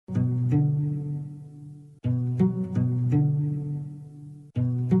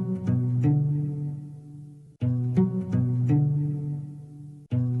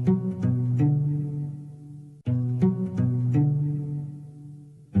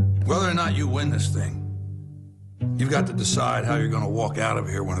Whether or not you win this thing, you've got to decide how you're going to walk out of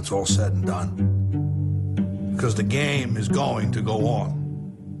here when it's all said and done. Because the game is going to go on.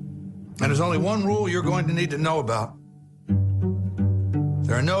 And there's only one rule you're going to need to know about.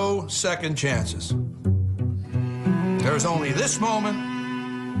 There are no second chances. There is only this moment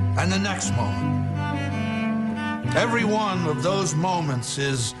and the next moment. Every one of those moments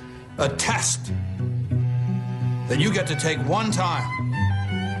is a test that you get to take one time,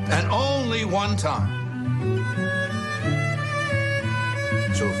 and only one time.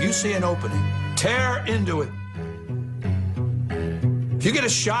 So if you see an opening, tear into it. If you get a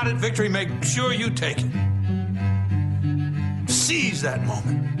shot at victory, make sure you take it. Seize that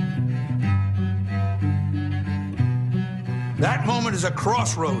moment. That moment is a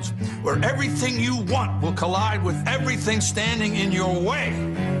crossroads where everything you want will collide with everything standing in your way.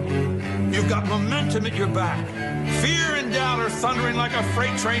 You've got momentum at your back. Fear and doubt are thundering like a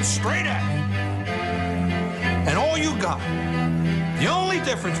freight train straight at you. And all you got, the only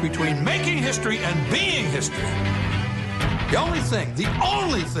difference between making history and being history, the only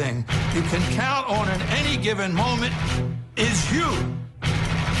thing you can count on in any given moment is you.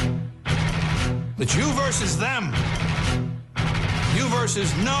 It's you versus them. You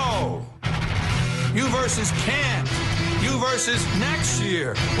versus no. You versus can't. You versus next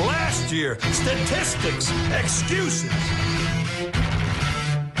year, last year, statistics, excuses.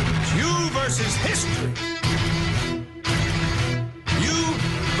 It's you versus history. You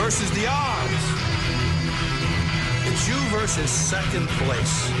versus the odds. It's you versus second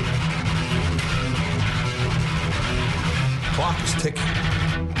place. Clock is ticking.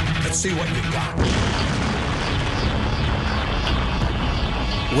 Let's see what you got.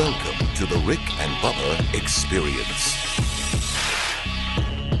 Welcome to the Rick and Bubba Experience.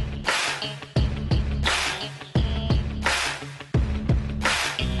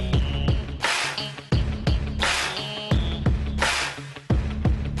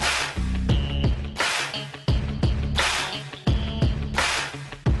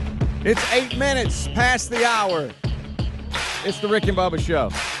 It's 8 minutes past the hour. It's the Rick and Bubba Show.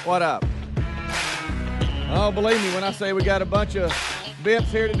 What up? Oh, believe me when I say we got a bunch of bips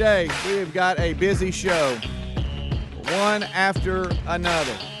here today. We've got a busy show, one after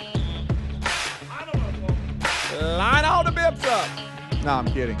another. Line all the bips up. No, I'm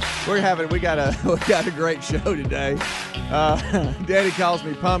kidding. We got a great show today. Daddy calls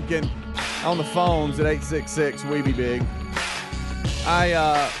me Pumpkin on the phones at 866-WE-BE-BIG.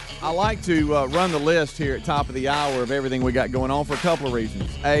 I like to run the list here at top of the hour of everything we got going on for a couple of reasons.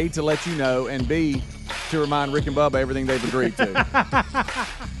 A, to let you know, and B, to remind Rick and Bubba everything they've agreed to.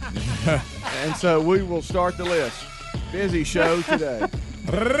 And so we will start the list. Busy show today.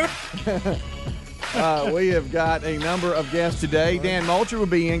 We have got a number of guests today. Dan Moultrie will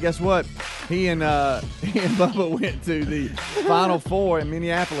be in. Guess what? He and Bubba went to the Final Four in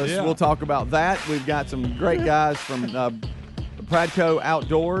Minneapolis. Yeah. We'll talk about that. We've got some great guys from Pradco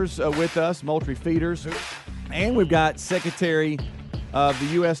Outdoors with us, Moultrie Feeders. And we've got Secretary of the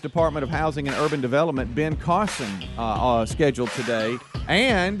U.S. Department of Housing and Urban Development, Ben Carson, scheduled today.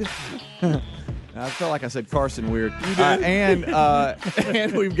 And I felt like I said Carson weird. You did.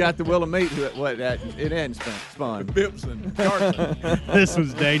 And we've got the Willamette. It hadn't spun. Bipson. Carson. This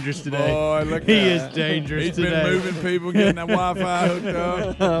was dangerous today. Boy, look he is dangerous today. He's been moving people, getting that Wi-Fi hooked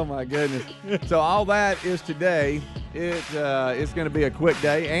up. Oh, my goodness. So all that is today. It's going to be a quick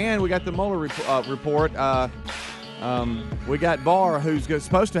day. And we got the Mueller report. We got Barr, who's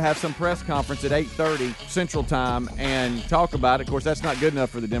supposed to have some press conference at 8:30 Central Time and talk about it. Of course, that's not good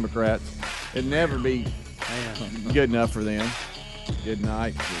enough for the Democrats. It'd never be good enough for them. Good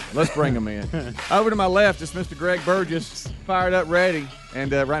night. Let's bring them in. Over to my left, it's Mr. Greg Burgess, fired up, ready.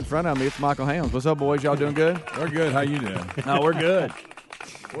 And right in front of me, it's Michael Helms. What's up, boys? Y'all doing good? We're good. How you doing? Oh, we're good.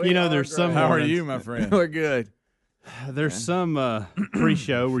 There's some. How are you, my friend? We're good. There's some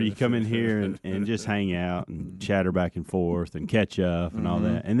pre-show where you come in here and just hang out and chatter back and forth and catch up and all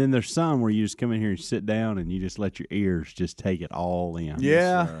that. And then there's some where you just come in here and sit down and you just let your ears just take it all in.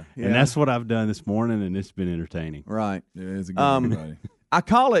 Yeah. And that's what I've done this morning, and it's been entertaining. Right. It is a good everybody. I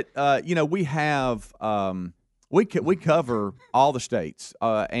call it, we have, we cover all the states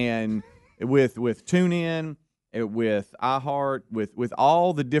and with TuneIn, with iHeart, with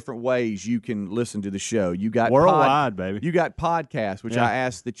all the different ways you can listen to the show. You got worldwide, baby. You got podcasts, which I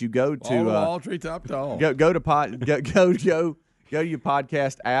ask that you go to. All the Wall Street top to all. Go to your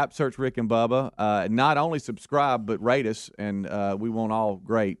podcast app, search Rick and Bubba. Not only subscribe, but rate us, and we want all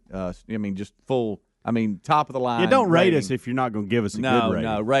great. Just full. Top of the line. Yeah, don't rate rating. us if you're not going to give us a good rating.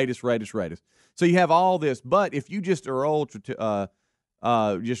 No, rate us. So you have all this, but if you just are old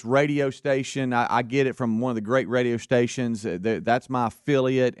just radio station. I get it from one of the great radio stations. That's my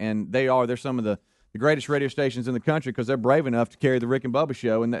affiliate, and they're some of the greatest radio stations in the country because they're brave enough to carry the Rick and Bubba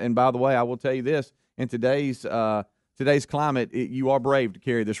show. And by the way, I will tell you this: in today's climate, you are brave to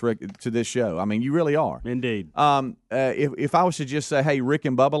carry this this show. I mean, you really are. Indeed. If I was to just say, hey, Rick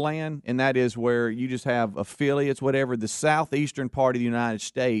and Bubba land, and that is where you just have affiliates, whatever, the southeastern part of the United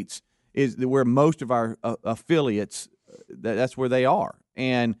States is where most of our affiliates, that's where they are.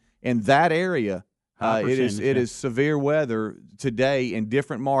 And in that area, it is severe weather today in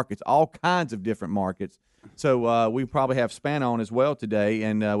different markets, all kinds of different markets. So we probably have Span on as well today,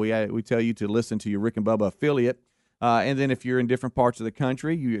 and we tell you to listen to your Rick and Bubba affiliate. And then if you're in different parts of the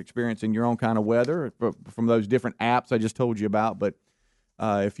country, you're experiencing your own kind of weather from those different apps I just told you about. But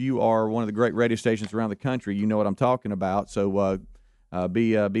if you are one of the great radio stations around the country, you know what I'm talking about. So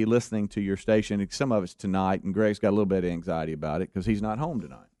be listening to your station. Some of it's tonight, and Greg's got a little bit of anxiety about it because he's not home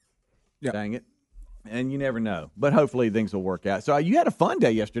tonight. Yep. Dang it. And you never know. But hopefully things will work out. So you had a fun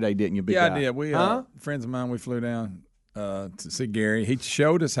day yesterday, didn't you, big guy? I did. We friends of mine, we flew down to see Gary. He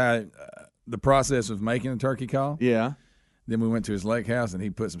showed us how the process of making a turkey call. Yeah. Then we went to his lake house, and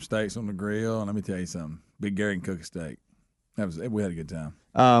he put some steaks on the grill. And let me tell you something. Big Gary can cook a steak. We had a good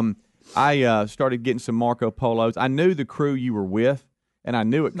time. I started getting some Marco Polos. I knew the crew you were with, and I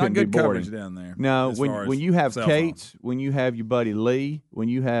knew it couldn't be boring. Not good coverage down there. No, when you have Kate's, when you have your buddy Lee, when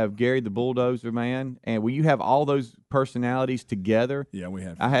you have Gary the Bulldozer man, and when you have all those personalities together. Yeah, we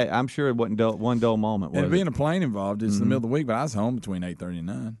had. I'm sure it wasn't one dull moment. And being a plane involved, it's the middle of the week, but I was home between 8:30 and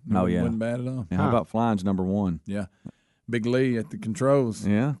 9. Oh yeah, wasn't bad at all. Yeah, how about flying's number one? Yeah. Big Lee at the controls.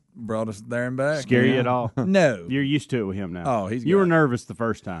 Yeah. Brought us there and back. Scare you at all? No. You're used to it with him now. Oh, you were nervous the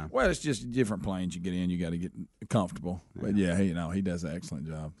first time. Well, it's just different planes you get in. You got to get comfortable. But yeah, he does an excellent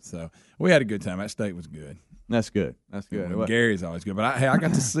job. So we had a good time. That steak was good. That's good. That's good. Well, Gary's always good. But I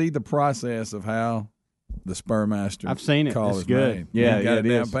got to see the process of how the Spurmaster. I've seen it. Call it's is good. made. Yeah, got it it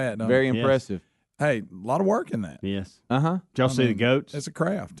down is. pat. Very impressive. Hey, a lot of work in that. Yes. Uh-huh. Did y'all see the goats? It's a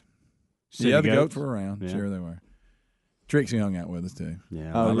craft. See the goats were around. Yeah. Sure they were. Trixie hung out with us too.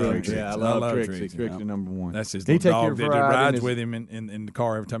 Yeah. Oh, I love Trixie. Trixie. Yeah, I I love love Trixie. Trixie. Trixie number one. That's his Did he take little you dog for a that ride rides in his- with him in the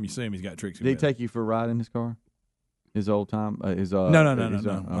car. Every time you see him, he's got Trixie. Did he with take you for a ride in his car? His old time? No.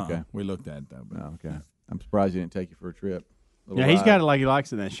 Okay. We looked at it though. But Oh, okay. I'm surprised he didn't take you for a trip. Yeah, he's got it like he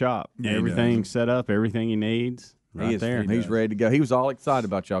likes in that shop. Yeah, he Everything set up, everything he needs. Right He is there. He's ready to go. He was all excited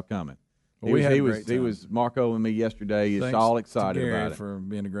about y'all coming. Well, we had a great He time. was Marco and me yesterday. He's Thanks all to excited Gary about it. for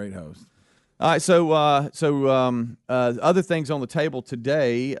being a great host. All right, so other things on the table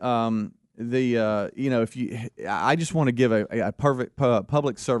today. I just want to give a perfect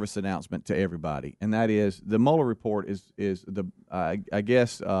public service announcement to everybody, and that is the Mueller report is the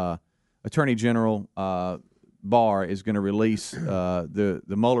Attorney General Barr is going to release the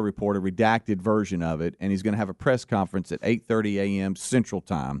Mueller report, a redacted version of it, and he's going to have a press conference at 8:30 a.m. Central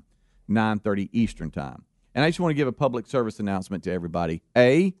Time, 9:30 Eastern Time. And I just want to give a public service announcement to everybody.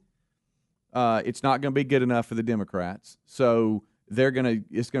 It's not going to be good enough for the Democrats, so it's going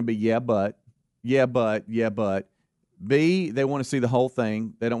to be yeah, but. B, they want to see the whole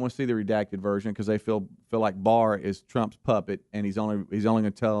thing. They don't want to see the redacted version because they feel like Barr is Trump's puppet, and he's only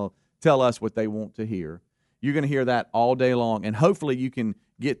going to tell us what they want to hear. You're going to hear that all day long, and hopefully you can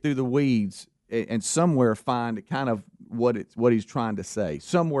get through the weeds and somewhere find kind of what he's trying to say,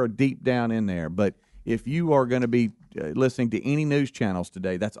 somewhere deep down in there. But if you are going to be listening to any news channels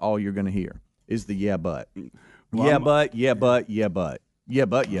today, that's all you're going to hear is the yeah, but. Well, Yeah, but.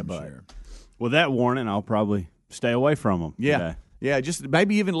 Sure. With that warning, I'll probably stay away from him. Yeah. today. Yeah, just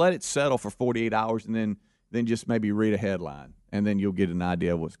maybe even let it settle for 48 hours and then just maybe read a headline, and then you'll get an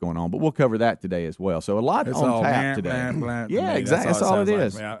idea of what's going on. But we'll cover that today as well. So a lot It's on all tap today. Yeah, exactly. That's all it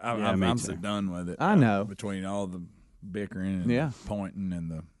is. I'm so done with it. I know. Between all the bickering and the pointing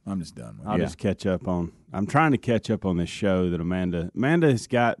and I'm just done with it. I'll just catch up on. I'm trying to catch up on this show that Amanda has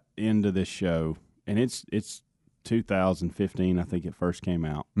got into this show, and it's 2015. I think it first came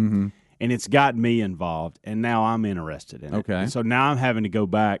out. Mm-hmm. And it's got me involved, and now I'm interested in it. Okay. So now I'm having to go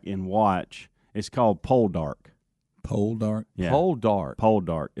back and watch. It's called Pole Dark. Pole Dark? Yeah. Pole Dark. Pole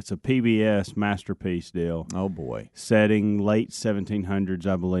Dark. It's a PBS masterpiece deal. Oh, boy. Setting late 1700s,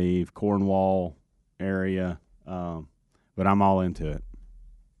 I believe, Cornwall area. But I'm all into it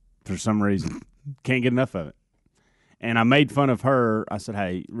for some reason. Can't get enough of it. And I made fun of her. I said,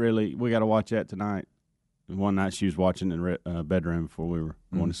 hey, really, we got to watch that tonight. And one night she was watching in the bedroom before we were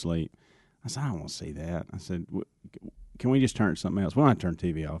going to sleep. I said, I don't want to see that. I said, can we just turn something else? Well, I turn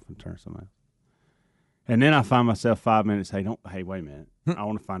TV off and turn something else. And then I find myself 5 minutes, hey, wait a minute. I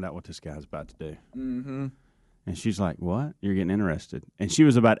want to find out what this guy's about to do. Mm-hmm. And she's like, what? You're getting interested. And she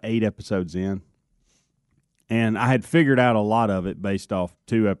was about 8 episodes in. And I had figured out a lot of it based off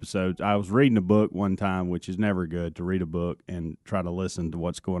 2 episodes. I was reading a book one time, which is never good to read a book and try to listen to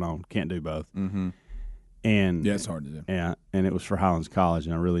what's going on. Can't do both. Mm-hmm. And yeah, it's hard to do. Yeah, and it was for Highlands College,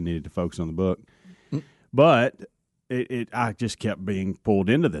 and I really needed to focus on the book. But I just kept being pulled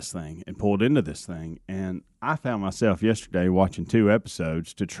into this thing. And I found myself yesterday watching 2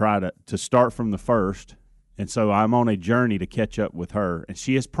 episodes to try to start from the first. And so I'm on a journey to catch up with her. And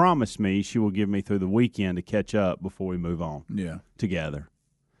she has promised me she will give me through the weekend to catch up before we move on. Yeah. Together.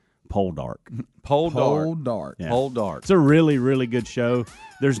 Pole Dark. Pole Dark. Yeah. Pole Dark. It's a really, really good show.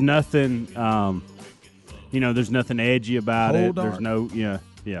 There's nothing, there's nothing edgy about Pole it. Dark. There's no,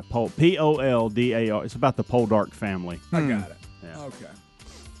 Poldar. It's about the Pole Dark family. I got it. Yeah. Okay.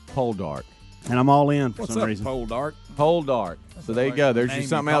 Pole Dark. And I'm all in for What's some up, reason. Pole Dark? Pole Dark. So there you go. There's Amy just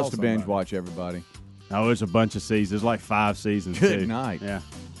something else to call binge somebody. watch, everybody. Oh, there's a bunch of seasons. There's like 5 seasons, Good too. night. Yeah.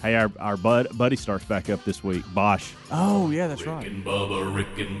 Hey, our buddy starts back up this week, Bosch. Oh, yeah, that's right. Rick and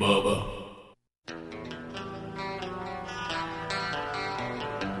Bubba.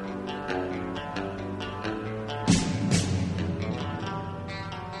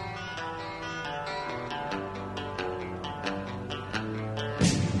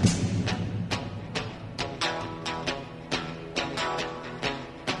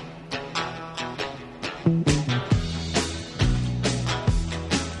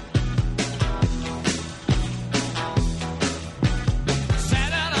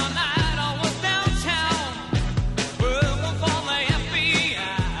 Saturday night I was downtown, working for the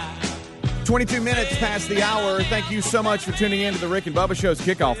FBI. 22 minutes past the hour. Thank you so much for tuning in to the Rick and Bubba Show's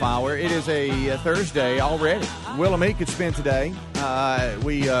Kickoff Hour. It is a Thursday already. Will and me could spend today.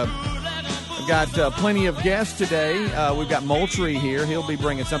 We've got plenty of guests today. We've got Moultrie here. He'll be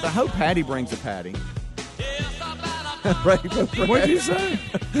bringing something. I hope Patty brings a patty. What'd you say?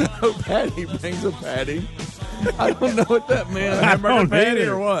 I hope Patty brings a patty. I don't know what that meant. don't Patty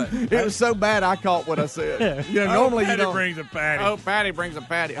either. or what? It was so bad I caught what I said. You know, normally you don't. brings a patty. I hope Patty brings a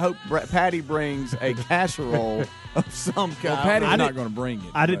patty. I hope Patty brings a casserole of some kind. Patty's I not didn't- going to bring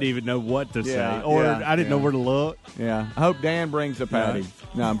it. I didn't even know what to Yeah, say, or yeah, I didn't know yeah. where to look. Yeah, I hope Dan brings a patty.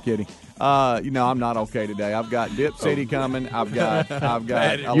 No, I'm kidding. I'm not okay today. I've got Dip City coming. I've got a lot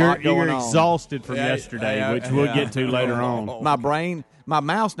going You're on. exhausted from Yeah, yesterday, yeah, which we'll yeah. get to later on. My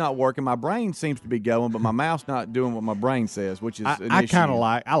mouth's not working. My brain seems to be going, but my mouth's not doing what my brain says, which is an I issue. kind of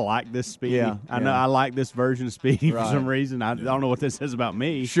like this Speedy. Yeah, I know yeah. I like this version of Speedy Right. for some reason. I don't know what this says about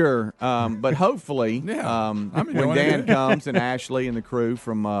me. Sure, but hopefully, Yeah, I'm when enjoying Dan it. comes and Ashley and the crew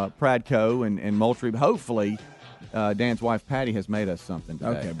from Pradco and Moultrie, hopefully Dan's wife Patty has made us something today.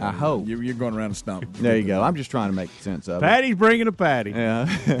 Okay, I buddy. hope. You're going around a stump. There you go. I'm just trying to make sense of it. Patty's bringing a patty. Yeah.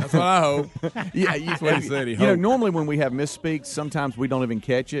 That's what I hope. Yeah, what he said he you know, hoped. normally when we have misspeaks, sometimes we don't even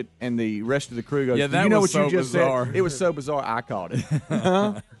catch it, and the rest of the crew goes, Yeah, that you know was what you so just bizarre. said? It was so bizarre, I caught it.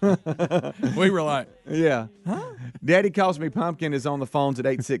 We were like, Yeah. Daddy Calls Me Pumpkin is on the phones at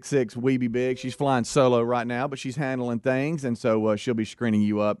 866 Weeby Big. She's flying solo right now, but she's handling things, and so she'll be screening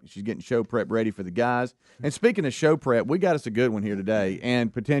you up. She's getting show prep ready for the guys. And speaking of show prep, we got us a good one here today,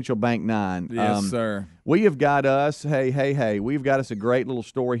 and potential Bank 9. yes, sir. We have got us, hey, we've got us a great little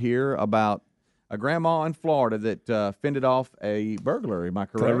story here about a grandma in Florida that fended off a burglary. Am I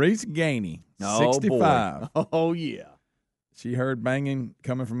correct? Clarice Gainey, Oh, 65. boy. Oh, yeah. She heard banging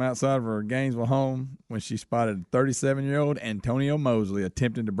coming from outside of her Gainesville home when she spotted 37-year-old Antonio Mosley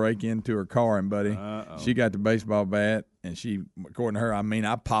attempting to break into her car. And, buddy, she got the baseball bat, and she, according to her,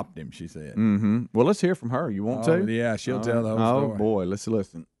 I popped him, she said. Mm-hmm. Well, let's hear from her. You want to? Yeah, she'll tell the whole Oh, story. boy. Let's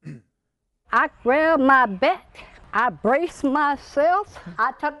listen. I grabbed my bat. I braced myself.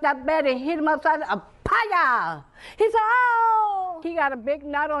 I took that bat and hit him upside the paya. He said, oh! He got a big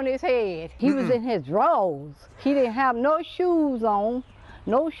knot on his head. He was in his drawers. He didn't have no shoes on,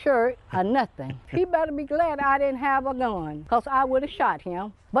 no shirt, or nothing. He better be glad I didn't have a gun, because I would have shot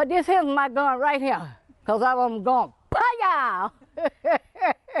him. But this here's my gun right here, because I was going, paya!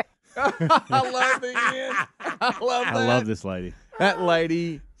 I love the end. I love that. I love this lady. That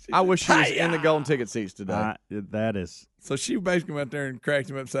lady. I wish she was in the golden ticket seats today. That is. So she basically went out there and cracked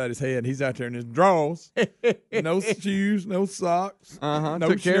him upside his head. He's out there in his drawers. No shoes, no socks. No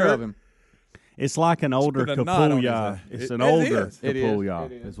Took care shirt. of him. It's like an older put a knot on his Kapuya. head. It's It- an it older is. It is.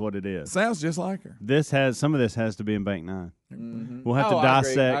 Kapuya. It Is what it is. Sounds just like her. Some of this has to be in Bank 9. We'll have Oh, to I agree.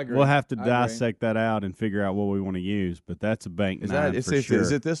 dissect. I agree. We'll have to I agree. dissect that out and figure out what we want to use. But that's a Bank 9 Is for sure.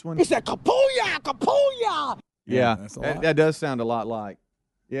 Is it this one? He said, Kapuya! Yeah, that's a lot. that does sound a lot like.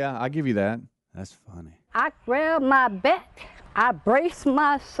 Yeah, I give you that. That's funny. I grabbed my bat. I braced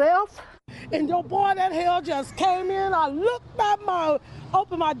myself. And your boy that hell just came in. I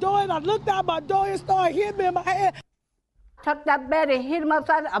opened my door and I looked out my door and started hitting me in my head. Took that bed and hit him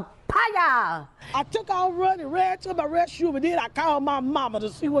upside a paya. I took off running, ran to my restroom, and then I called my mama to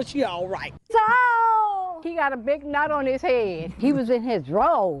see was she all right. So he got a big knot on his head. He was in his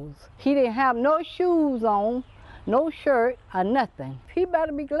drawers. He didn't have no shoes on, no shirt, or nothing. He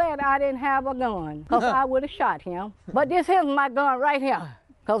better be glad I didn't have a gun, because I would have shot him. But this here's my gun right here,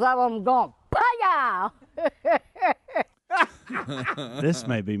 because I was going, paya! This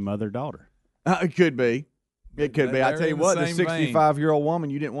may be mother-daughter. It could be. It could be. I They're tell you in the what, the same vein. 65-year-old woman,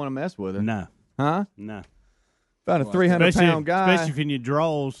 you didn't want to mess with her. No. Huh? No. About a 300-pound guy. Especially if in your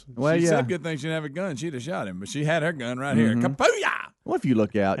drawers. Well, she yeah. said good thing she didn't have a gun. She'd have shot him, but she had her gun right here. Kapooyah! What if you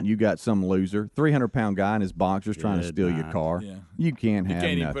look out and you got some loser, 300-pound guy in his boxers trying to Good steal your night. car? Yeah. You can't You have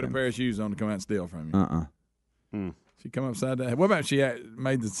can't even nothing. put a pair of shoes on to come out and steal from you. She come upside down. What about she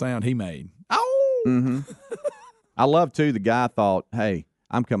made the sound he made? Oh! I love, too, the guy thought, hey,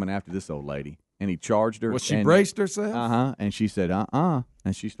 I'm coming after this old lady. And he charged her. Well, she and, braced herself? Uh-huh. And she said, uh-uh.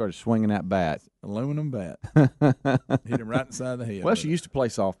 And she started swinging that bat. Aluminum bat. Hit him right inside the head. Well, with she it. used to play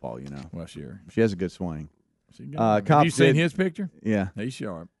softball, you know. Well, sure. She has a good swing. She got cops have you seen did- his picture? Yeah. He's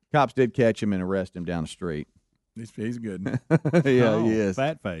sharp. Cops did catch him and arrest him down the street. He's good. Yeah, Oh, he is.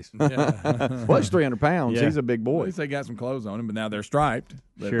 Fat face. Yeah. Well, he's 300 pounds. Yeah. He's a big At boy. least they got some clothes on him, but now they're striped.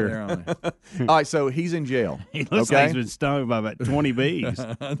 But Sure. they're on it. All right, so he's in jail. He looks like he's been stung by about 20 bees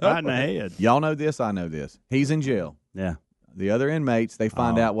right in the head. Y'all know this. I know this. He's in jail. Yeah. The other inmates, they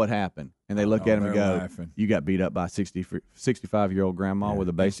find out what happened, and they look at him and they're go, laughing. you got beat up by a 65-year-old grandma with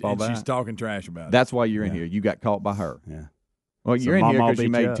a baseball And bat? she's talking trash about it. That's why you're in here. You got caught by her. Yeah. Well, So you're in here Mama because you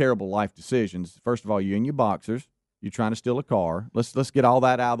beat you made up. terrible life decisions. First of all, you're in your boxers. You're trying to steal a car. Let's get all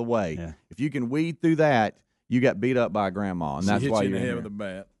that out of the way. Yeah. If you can weed through that, you got beat up by a grandma, and She that's hit why you in you're the in head here. with a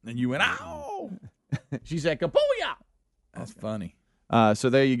bat, and you went, ow! She said, "Kapooyah!" That's funny. So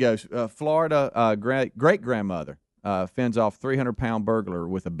there you go. Florida great-grandmother fends off 300-pound burglar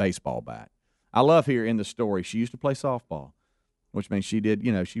with a baseball bat. I love here in the story, she used to play softball, which means she did,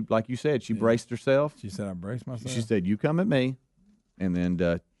 she, like you said, she braced herself. She said, I braced myself. She said, you come at me, and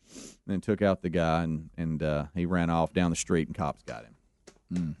then took out the guy, and he ran off down the street, and cops got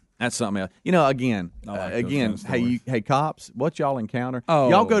him. That's something else. Again, I like those kind of stories. hey, cops, what y'all encounter? Oh.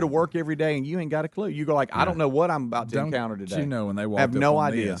 Y'all go to work every day, and you ain't got a clue. You go like, I don't know what I'm about to Don't encounter today. you know when they walked have up no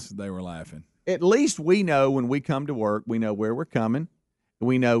on idea. this, they were laughing. At least we know when we come to work, we know where we're coming.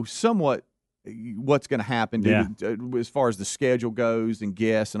 We know somewhat what's going to happen as far as the schedule goes and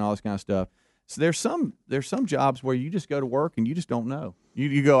guests and all this kind of stuff. So there's some jobs where you just go to work and you just don't know.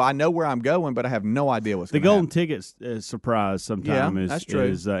 You go, I know where I'm going, but I have no idea what's The going to golden happen. ticket surprise sometimes that's true.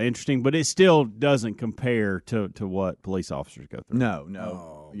 is interesting, but it still doesn't compare to what police officers go through. No.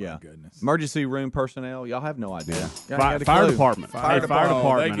 Oh, yeah. my goodness. Emergency room personnel, y'all have no idea. Y'all Fire, ain't got a fire clue. department. Fire Hey, fire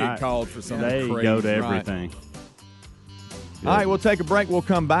department. They get called for something They crazy. go to Right. everything. All right, we'll take a break. We'll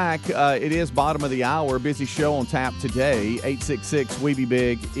come back. It is bottom of the hour. Busy show on tap today.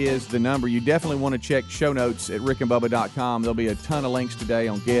 866-WE-BE-BIG is the number. You definitely want to check show notes at rickandbubba.com. There'll be a ton of links today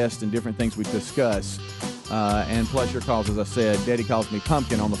on guests and different things we discuss. And plus your calls, as I said. Daddy calls me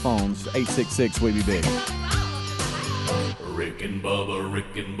Pumpkin on the phones. 866-WE-BE-BIG. Rick and Bubba,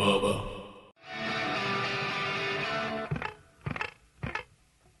 Rick and Bubba.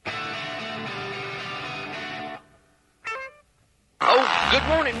 Oh, good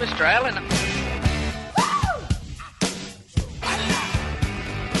morning, Mr. Allen.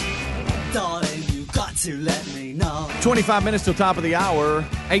 Darling, you got to let me know. 25 minutes till top of the hour.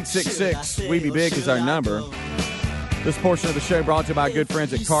 866-WE-BE-BIG is our number. This portion of the show brought to you by our good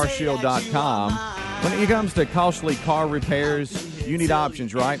friends at carshield.com. When it comes to costly car repairs, you need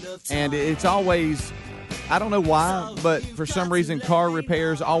options, right? And it's always, I don't know why, but for some reason, car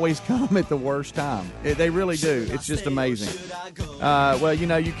repairs always come at the worst time. They really do. It's just amazing. Well,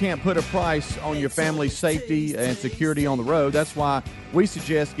 you can't put a price on your family's safety and security on the road. That's why we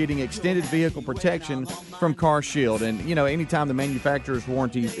suggest getting extended vehicle protection from CarShield. And, anytime the manufacturer's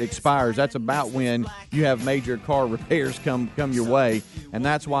warranty expires, that's about when you have major car repairs come your way. And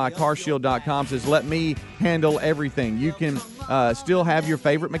that's why CarShield.com says, let me handle everything. You can still have your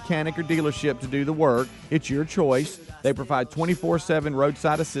favorite mechanic or dealership to do the work. It's your choice. They provide 24/7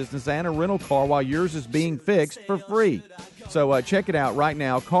 roadside assistance and a rental car while yours is being fixed for free. So check it out right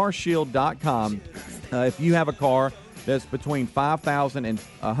now, carshield.com. If you have a car that's between 5,000 and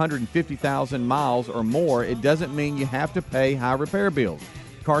 150,000 miles or more, it doesn't mean you have to pay high repair bills.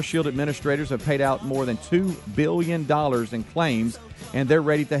 CarShield administrators have paid out more than $2 billion in claims, and they're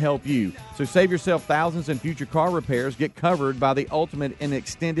ready to help you. So save yourself thousands in future car repairs. Get covered by the ultimate in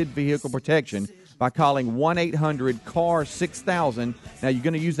extended vehicle protection by calling 1-800-CAR-6000. Now, you're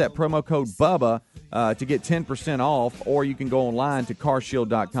going to use that promo code BUBBA to get 10% off, or you can go online to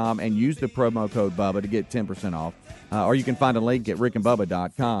carshield.com and use the promo code BUBBA to get 10% off. Or you can find a link at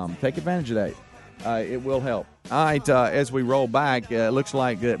rickandbubba.com. Take advantage of that. It will help. All right, as we roll back, it looks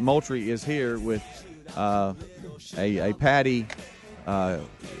like that Moultrie is here with a patty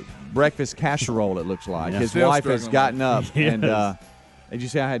breakfast casserole, it looks like. His wife has gotten up. Yes. And did you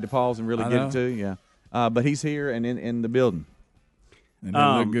see I had to pause and really get it to you? Yeah. But he's here and in the building. And it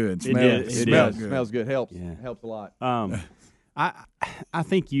look good. It smells good. Helps. Yeah. Helps a lot. I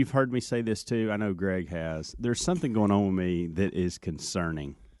think you've heard me say this too. I know Greg has. There's something going on with me that is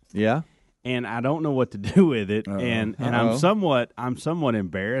concerning. Yeah. And I don't know what to do with it, and I'm somewhat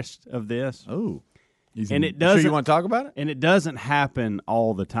embarrassed of this. Oh, and it doesn't. Sure you want to talk about it? And it doesn't happen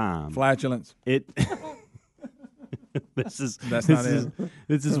all the time. Flatulence. This is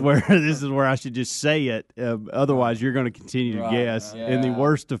where I should just say it. Otherwise, you're going to continue to guess in the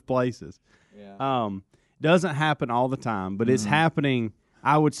worst of places. Yeah. Doesn't happen all the time, but it's happening.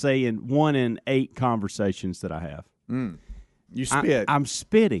 I would say in 1 in 8 conversations that I have. Mm. You spit. I'm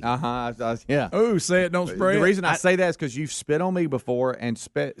spitting. Yeah. Oh, say it, don't spray it. The reason I say that is because you've spit on me before and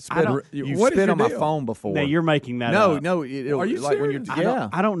spit on my phone before. Now you're making that up. No. Are you like serious? When you're,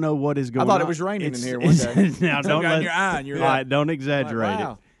 I don't know what is going on. I thought it was raining in here one day. Now don't in your eye and you're don't exaggerate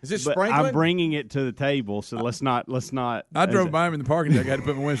it. Is it but sprinkling? I'm bringing it to the table, so let's not. I drove by him in the parking deck. I had to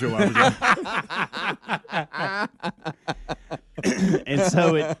put my windshield wipers on. And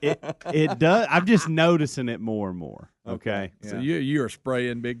so it does. I'm just noticing it more and more. Okay. So you are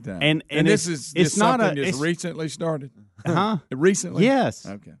spraying big time. And this is it's not something just recently started. Huh? Recently? Yes.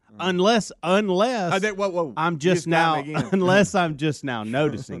 Okay. Unless whoa. I'm just now unless I'm just now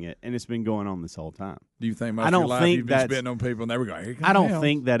noticing it, and it's been going on this whole time. Do you think most of your life you've been spitting on people and they were going, here comes I don't hell.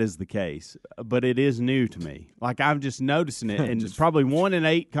 think that is the case, but it is new to me. Like I'm just noticing it, and it's probably 1 in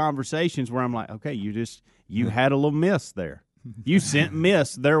 8 conversations where I'm like, okay, you had a little miss there. You sent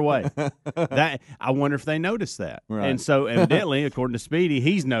miss their way. That I wonder if they noticed that. Right. And so evidently, according to Speedy,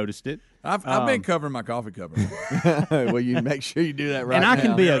 he's noticed it. I've been covering my coffee cup. Well, you make sure you do that right. And I now.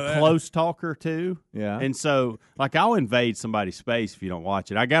 can be a close talker too. Yeah. And so, like, I'll invade somebody's space if you don't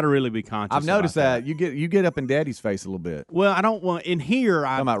watch it. I got to really be conscious. I've noticed that you get up in Daddy's face a little bit. Well, I don't want in here.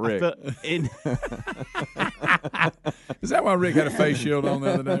 Talking about Rick. Is that why Rick had a face shield on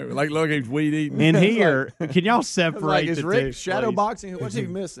the other day? Like, look, he's weed eating. In here, can y'all separate like, is the Rick two? shadow Please? boxing? What's he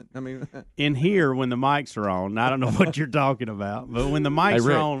missing? I mean, in here when the mics are on, I don't know what you're talking about, but when the mics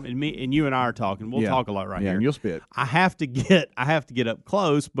Rick. are on and you and I are talking, we'll talk a lot right here. and you'll spit. I have to get up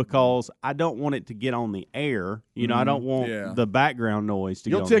close because I don't want it to get on the air. You know, I don't want the background noise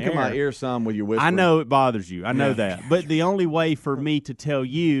to get on the air. You'll tickle my ear some with your whisper. I know it bothers you. I know that. But the only way for me to tell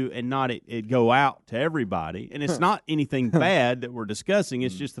you and not it go out to everybody, and it's not anything bad that we're discussing,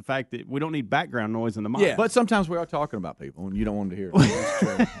 it's just the fact that we don't need background noise in the mic. Yeah, but sometimes we are talking about people, and you don't want them to hear it. That's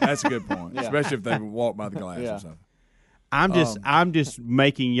true. That's a good point, especially if they walk by the glass or something. I'm just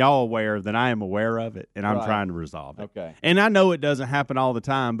making y'all aware that I am aware of it, and I'm trying to resolve it. Okay. And I know it doesn't happen all the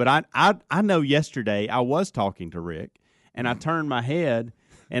time, but I know yesterday I was talking to Rick, and I turned my head,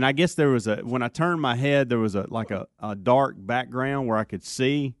 and I guess when I turned my head, there was a dark background where I could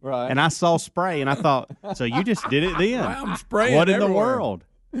see, and I saw spray, and I thought, so you just did it then? Wow, I'm spraying what in everywhere. the world?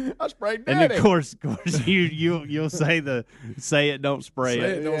 I sprayed Daddy. And of course, you'll say it, don't spray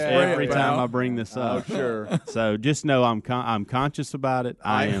it. Don't spray every it, time pal. I bring this up. Oh, sure. So just know I'm conscious about it.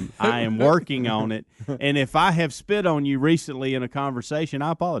 I am working on it. And if I have spit on you recently in a conversation,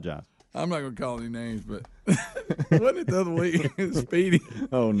 I apologize. I'm not going to call any names, but wasn't it the other week? Speedy.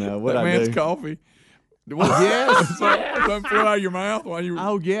 Oh no, what that I man's do? coffee. Yes. Something flew out of your mouth while you were.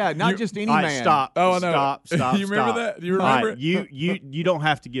 Oh yeah, not just any All right, man. stop. Oh, I know. Stop. You remember that? Do you remember All right, you don't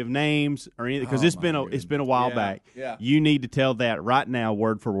have to give names or anything because it's been a while back. Yeah. You need to tell that right now,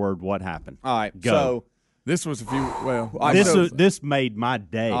 word for word, what happened. All right, Go. so This was a few. Well, this made my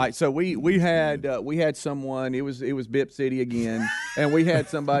day. all right, so we had someone. It was Bip City again, and we had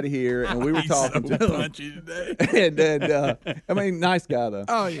somebody here, and we were talking to him. punchy today. And I mean, nice guy though.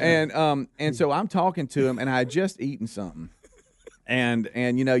 Oh yeah. And so I'm talking to him, and I had just eaten something, and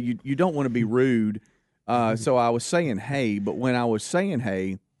you know you don't want to be rude, so I was saying hey, but when I was saying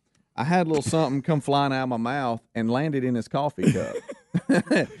hey, I had a little something come flying out of my mouth and landed in his coffee cup.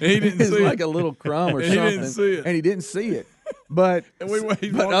 He didn't It's see like it. a little crumb or He something, didn't see it. and he didn't see it. But he's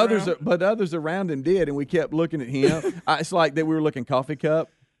but walking others around him did, and we kept looking at him. It's like that we were looking coffee cup.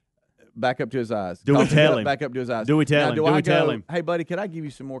 Back up to his eyes. Do we Coffee tell cup, him? Back up to his eyes. Do we tell Now, him? Do Do I we go, tell him? Hey, buddy, can I give you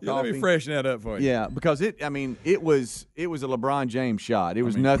some more Let coffee? me freshen that up for you. Yeah, because it was a LeBron James shot. It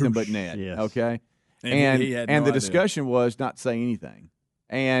was nothing but net. Yes. Okay, And he had no the idea. discussion was not to say anything,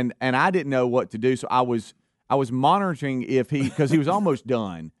 and I didn't know what to do, so I was monitoring if because he was almost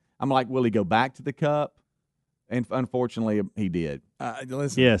done. I'm like, will he go back to the cup? And unfortunately, he did.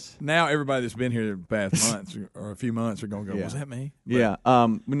 Listen, Yes. Now everybody that's been here the past months or a few months are going to go, was that me? But Yeah.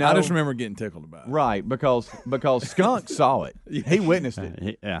 No, I just remember getting tickled about it. right, because Skunk saw it. He witnessed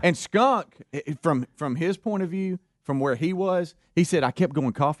it. Yeah. And Skunk, from his point of view, from where he was, he said, I kept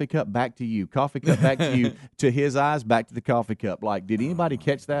going coffee cup back to you, coffee cup back to you, to his eyes, back to the coffee cup. Like, did anybody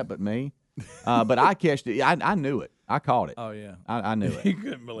catch that but me? But I catched it. I knew it. I caught it. Oh, yeah. I knew it. He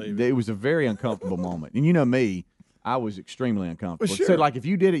couldn't believe it. It was a very uncomfortable moment. And you know me, I was extremely uncomfortable. Well, sure. So, like, if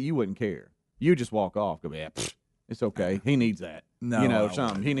you did it, you wouldn't care. You just walk off. Go, yeah, it's okay. He needs that. No, you know, I something.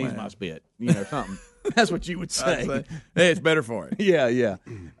 wouldn't. He needs Man. my spit. You know, something. That's what you would say. I'd say, hey, it's better for it. Yeah.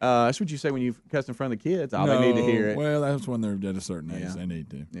 That's what you say when you cuss in front of the kids. They need to hear it. Well, that's when they're at a certain age. Yeah. They need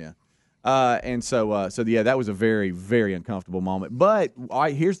to. Yeah. And so yeah, that was a very, very uncomfortable moment. But all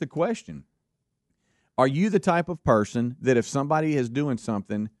right, here's the question. Are you the type of person that if somebody is doing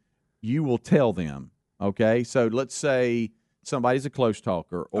something, you will tell them? Okay, so let's say somebody's a close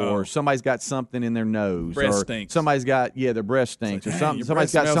talker, or somebody's got something in their nose, Breath or stinks. somebody's got their breath stinks, like, or "Hey, something. your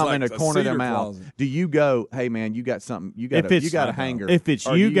Somebody's breath got smells something in like the a corner of their cedar mouth. closet." Do you go, hey man, you got something? You got If you got a hanger? If it's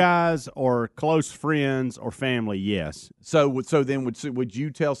Or you guys or close friends or family, yes. so then would you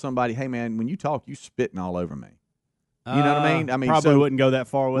tell somebody, hey man, when you talk, you spitting all over me? You know what I mean? Probably wouldn't go that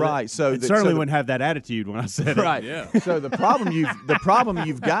far with it. Right, so It the- certainly so the- wouldn't have that attitude when I said it. Right. Yeah. So the problem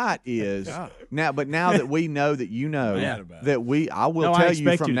you've got is now that we know that you know Mad about it. that I will No, I tell you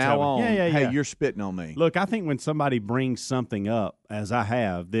expect from you to now tell me. on, Yeah, hey, yeah. you're spitting on me. Look, I think when somebody brings something up, as I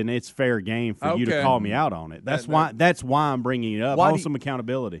have, then it's fair game for you to Okay. call me out on it. That's why I'm bringing it up. Why I do want you- some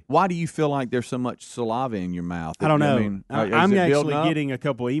accountability. Why do you feel like there's so much saliva in your mouth? I don't know. mean, is I'm it actually building up? getting a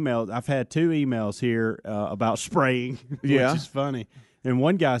couple emails. I've had 2 emails here about spraying, Yeah. which is funny. And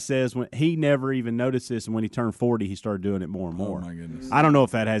one guy says when he never even noticed this, and when he turned 40, he started doing it more and more. Oh, my goodness. I don't know if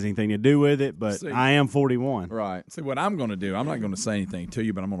that has anything to do with it, but See. I am 41. Right. See, what I'm going to do, I'm not going to say anything to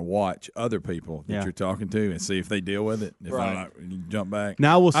you, but I'm going to watch other people that Yeah. you're talking to and see if they deal with it. If I'm not, you jump back.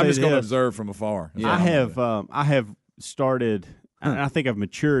 Now, I will I'm say just going to this. observe from afar. Yeah. I have started, and I think I've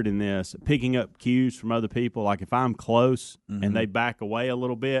matured in this, picking up cues from other people. Like if I'm close and they back away a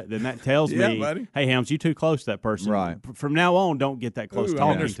little bit, then that tells Yeah, me, buddy. hey, Helms, you too close to that person. Right. From now on, don't get that close Ooh, I'm in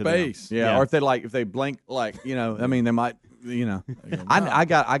talking their to them. space. Yeah. Or if they blink, like I mean, they might. I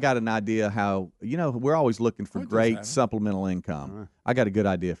got an idea how we're always looking for What does great happen? supplemental income. I got a good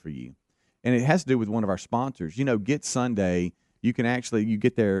idea for you, and it has to do with one of our sponsors. Get Sunday. You can you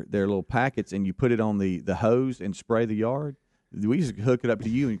get their little packets and you put it on the hose and spray the yard. We just hook it up to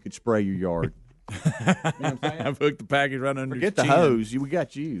you and you could spray your yard. You know what I'm saying? I've hooked the package right under Forget your the chin. hose. We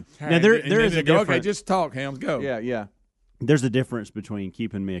got you. Now, there And is then a go, okay, difference. just talk, Helms, go. Yeah. There's a difference between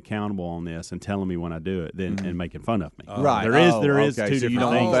keeping me accountable on this and telling me when I do it and making fun of me. Right. There is okay. two So you different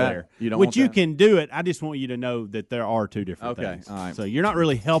don't things want that? there. You don't Which want you that? can do it. I just want you to know that there are 2 different Okay, things. all right. So you're not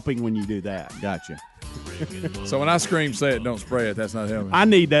really helping when you do that. Gotcha. So when I scream, say it, don't spray it, that's not helping. I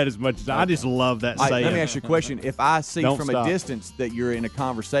need that as much as I just love that saying. Let me ask you a question. If I see Don't from stop. a distance that you're in a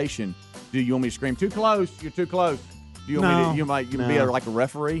conversation, do you want me to scream too close? You're too close. Do you want me to? You might be like a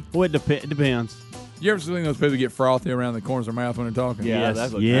referee. Well, it depends. You ever seen those people get frothy around the corners of their mouth when they're talking? Yeah, Yes.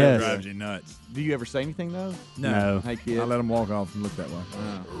 that's what Yes. That drives you nuts. Do you ever say anything though? No. Hey kid. I let them walk off and look that way.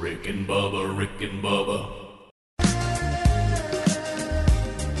 Rick and Bubba, Rick and Bubba.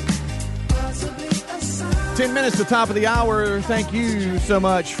 10 minutes to top of the hour. Thank you so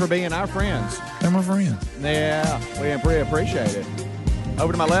much for being our friends. They're my friends. Yeah, we appreciate it.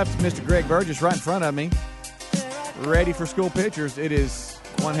 Over to my left, Mr. Greg Burgess, right in front of me. Ready for school pictures. It is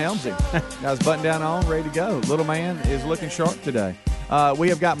one Helmsy. Got his button down on, ready to go. Little man is looking sharp today. We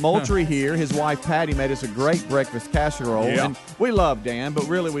have got Moultrie here. His wife, Patty, made us a great breakfast casserole. Yeah. And we love Dan, but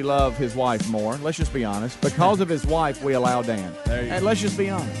really we love his wife more. Let's just be honest. Because of his wife, we allow Dan. There you And go. let's just be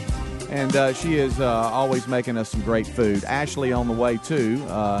honest. And she is always making us some great food. Ashley on the way, too.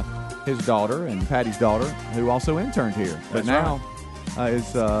 His daughter and Patty's daughter, who also interned here. But That's now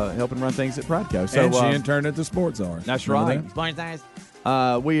is helping run things at Prodco. So, And she interned at the Sports Hours. that's Remember right.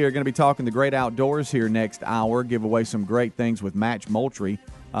 that? We are going to be talking the great outdoors here next hour, give away some great things with Match Moultrie.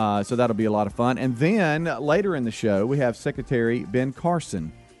 So that'll be a lot of fun. And then later in the show, we have Secretary Ben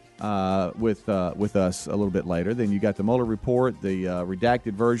Carson with us a little bit later. Then you got the Mueller report, the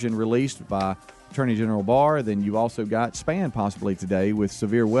redacted version released by Attorney General Barr. Then you also got SPAN possibly today with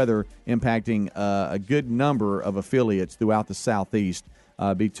severe weather impacting a good number of affiliates throughout the Southeast.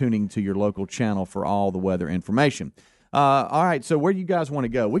 Be tuning to your local channel for all the weather information. All right, so where do you guys want to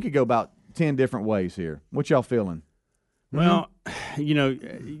go? We could go about 10 different ways here. What y'all feeling? Well,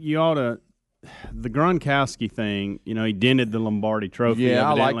 you ought to. The Gronkowski thing, he dented the Lombardi Trophy. Yeah,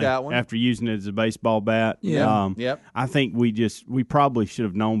 I like that one. After using it as a baseball bat. Yeah. Yep. I think we probably should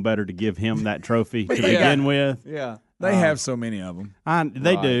have known better to give him that trophy to begin with. Yeah. They have so many of them.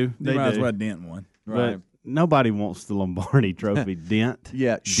 They do. They might as well dent one. Right. But nobody wants the Lombardi Trophy dent.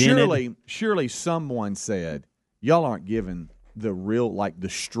 Yeah. Dented. Surely someone said, y'all aren't giving the real, like the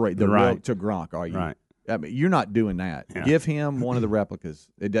straight, the Right. real to Gronk, are you? Right. I mean, you're not doing that. Yeah. Give him one of the replicas.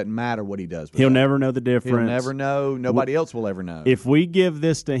 It doesn't matter what he does with He'll that. never know the difference. He'll never know. Nobody else will ever know. If we give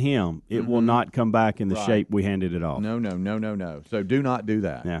this to him, it will not come back in the Right. shape we handed it off. No. So do not do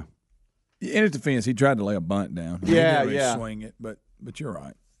that. Yeah. In his defense, he tried to lay a bunt down. Yeah, he didn't really swing it, but you're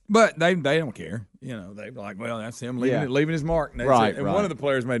right. But they don't care. They're like, well, that's him leaving his mark. And that's Right, it. And right. one of the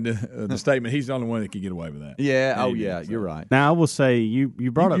players made the statement. He's the only one that can get away with that. Yeah. And Oh, he did, yeah. so. You're right. Now, I will say you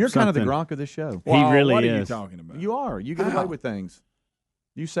brought up You're kind of the something. Gronk of the show. He really what is. are you talking about? You are. You get away How? with things.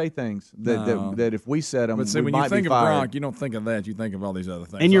 You say things No. that if we said them, But see, we when might you think be of fired. Gronk, you don't think of that. You think of all these other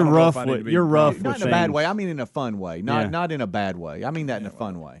things. And So you're I don't know rough if I need with- to be you're rough Gronk. Not with in a bad things. way. I mean in a fun way. Not in a bad way. I mean that in a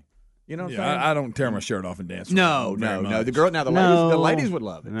fun way. You know what I'm saying? I don't tear my shirt off and dance. No. very The much. girl. Now the No. ladies would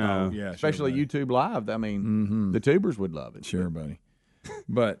love it. No. Yeah, sure, Especially buddy. YouTube Live. I mean, the tubers would love it. Sure, buddy.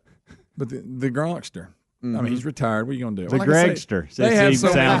 But the Gronkster. I mean, he's retired. What are you going to do? The Like I say, Gregster. they have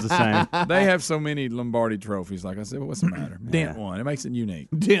so sounds the same. They have so many Lombardi trophies. Like I said, well, what's the matter? Dent one. It makes it unique.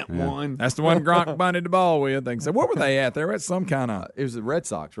 Dent one. That's the one Gronk bunted the ball with. They can say, what were they at? They were at some kind of. It was the Red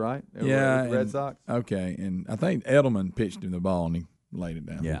Sox, right? It Yeah. was the Red and- Sox. Okay. And I think Edelman pitched him the ball and he laid it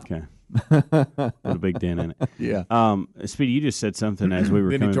down. Yeah. Okay. Put a big dent in it. Yeah. Speedy, you just said something as we were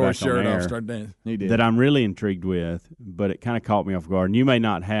Then he coming tore back his shirt on off, air started dancing. He did. that I'm really intrigued with, but it kind of caught me off guard. And you may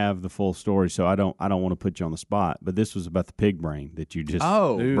not have the full story, so I don't want to put you on the spot. But this was about the pig brain that you just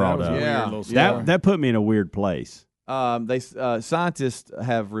Dude, brought that was up. a weird Yeah. little story. That put me in a weird place. Scientists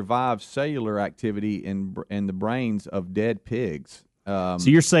have revived cellular activity in the brains of dead pigs. So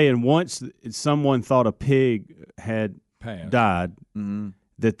you're saying once someone thought a pig had Passed. died,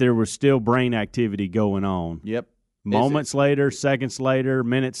 that there was still brain activity going on. Yep. Moments later, seconds later,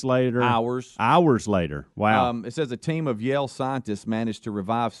 minutes later, Hours. later. Wow. It says a team of Yale scientists managed to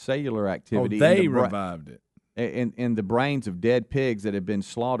revive cellular Oh, activity they in, revived it. in the brains of dead pigs that had been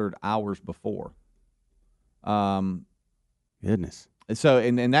slaughtered hours before. Goodness. So,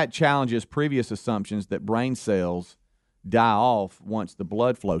 and that challenges previous assumptions that brain cells die off once the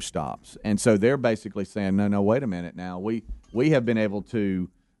blood flow stops. And so they're basically saying, no, wait a minute now. We have been able to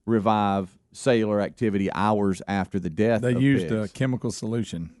revive cellular activity hours after the death They of used pigs. a chemical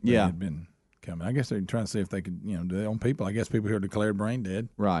solution that Yeah. had been coming. I guess they're trying to see if they could, do it on people. I guess people who are declared brain dead.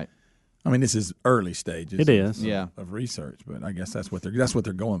 Right. I mean, this is early stages. It is. of research, but I guess that's what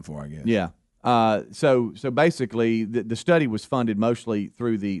they're going for. I guess. Yeah. So basically, the study was funded mostly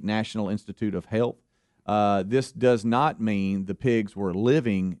through the National Institute of Health. This does not mean the pigs were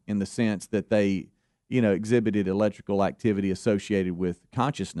living in the sense that they, exhibited electrical activity associated with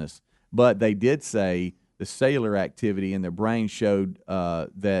consciousness, but they did say the cellular activity in their brain showed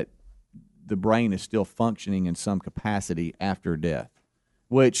that the brain is still functioning in some capacity after death,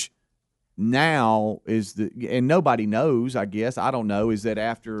 which now is and nobody knows, I guess, I don't know, is that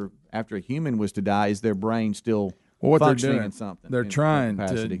after a human was to die, is their brain still Well, what they're functioning doing, in something? they're in trying to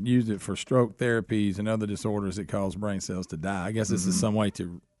capacity? use it for stroke therapies and other disorders that cause brain cells to die. I guess this is some way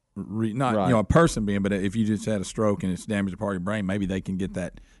to not Right. a person being, but if you just had a stroke and it's damaged a part of your brain, maybe they can get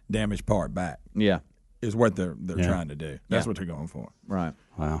that damaged part back. Yeah, Is what they're Yeah. trying to do. That's Yeah. what they're going for. right.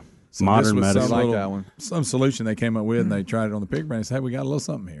 Wow. So Modern this was medicine. some I like little- that one. Some solution they came up with, and they tried it on the pig brain and said, hey, we got a little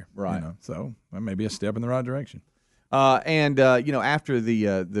something here. Right. So that may be a step in the right direction. After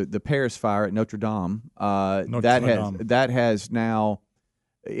the Paris fire at Notre Dame, that has now,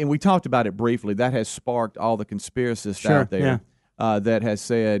 and we talked about it briefly. That has sparked all the conspiracists Sure, out there that has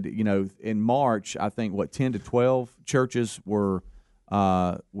said, in March, I think 10 to 12 churches were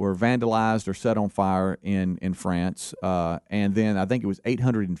vandalized or set on fire in France, and then I think it was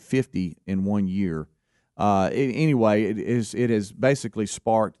 850 in 1 year. Anyway, it has basically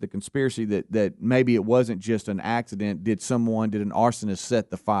sparked the conspiracy that maybe it wasn't just an accident. Did an arsonist set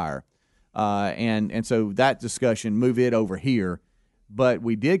the fire? And so that discussion, move it over here. But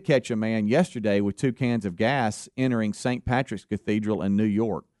we did catch a man yesterday with 2 cans of gas entering St. Patrick's Cathedral in New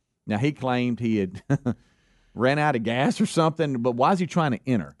York. Now, he claimed he had ran out of gas or something, but why is he trying to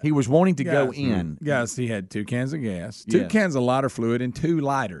enter? He was wanting to go in. Guys, he had 2 cans of gas, 2 Yes. cans of lighter fluid, and 2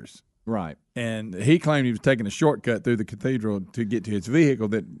 lighters. Right. And he claimed he was taking a shortcut through the cathedral to get to his vehicle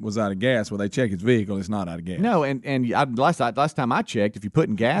that was out of gas. Well, they check his vehicle; it's not out of gas. No, last time I checked, if you're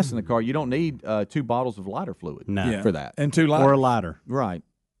putting gas in the car, you don't need 2 bottles of lighter fluid for that. And 2 lighters. Or a lighter. Right.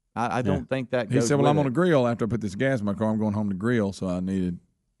 I don't think that He goes said, well, with I'm on it. a grill after I put this gas in my car. I'm going home to grill, so I needed.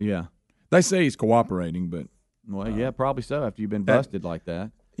 Yeah. They say he's cooperating, but. Well, yeah, probably so after you've been busted like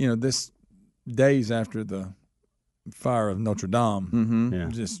that. You know, this days after the fire of Notre Dame,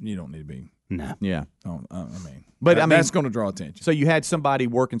 just you don't need to be. No. Yeah. But I mean, that's going to draw attention. So you had somebody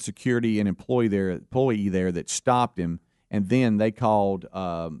working security, an employee there that stopped him, and then they called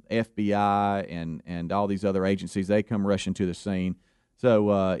FBI and all these other agencies. They come rushing to the scene.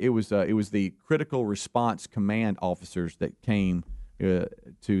 So it was the critical response command officers that came to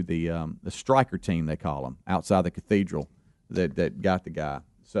the striker team, they call them, outside the cathedral that got the guy.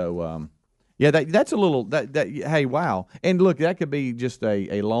 So that's a little hey, wow. And look, that could be just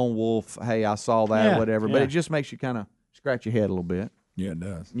a lone wolf, hey, I saw that, whatever, but it just makes you kind of scratch your head a little bit. Yeah, it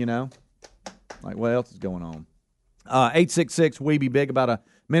does. You know? Like, what else is going on? 866-WE-BE-BIG, about a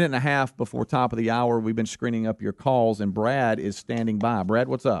minute and a half before top of the hour. We've been screening up your calls, and Brad is standing by. Brad,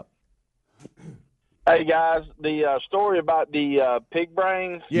 what's up? Hey, guys, the story about the pig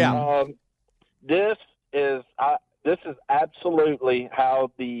brains. Yeah. This is absolutely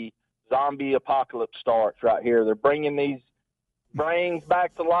how the zombie apocalypse starts right here. They're bringing these brains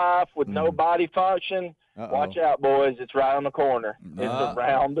back to life with no body function. Watch out, boys. It's right on the corner. It's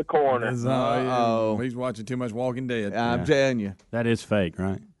around the corner. He's watching too much Walking Dead. I'm telling you. That is fake,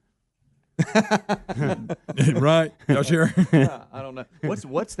 right? Right? Y'all sure? I don't know.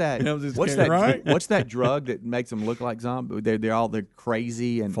 What's that? Right? What's that drug that makes them look like zombies? They're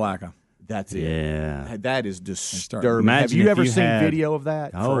crazy and Flacca. That's it. Yeah. That is disturbing. Imagine Have you if ever you seen had- video of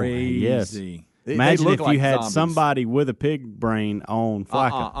that? Oh, Crazy. yes. They Imagine look if like you had zombies. somebody with a pig brain on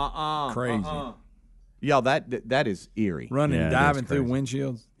Flacca. Crazy. Y'all, that is eerie. Running, Yeah, it diving is through crazy.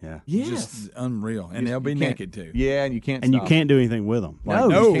 windshiels. Yeah. Yes. Just unreal. And they'll be You can't- naked, too. Yeah, and you can't And you stop can't do anything with them. No,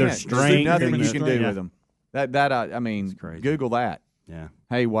 No, you their can't. strength There's nothing and you can do strength. with them. That I mean, crazy. Google that. Yeah.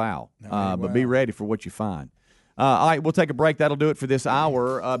 Hey, wow. But wow. be ready for what you find. All right, we'll take a break. That'll do it for this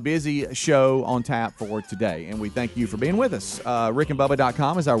hour. Busy show on tap for today, and we thank you for being with us.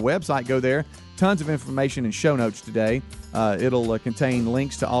 RickandBubba.com is our website. Go there. Tons of information and show notes today. It'll contain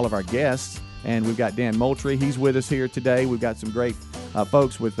links to all of our guests, and we've got Dan Moultrie. He's with us here today. We've got some great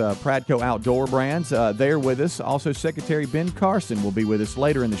folks with Pradco Outdoor Brands. They're with us. Also, Secretary Ben Carson will be with us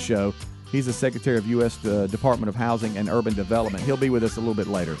later in the show. He's the Secretary of U.S. Department of Housing and Urban Development. He'll be with us a little bit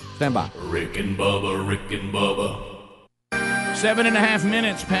later. Stand by. Rick and Bubba, Rick and Bubba. 7.5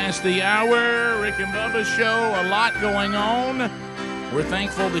 minutes past the hour. Rick and Bubba's show. A lot going on. We're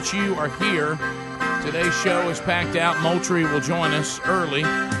thankful that you are here. Today's show is packed out. Moultrie will join us early.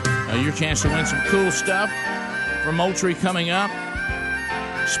 Your chance to win some cool stuff from Moultrie coming up.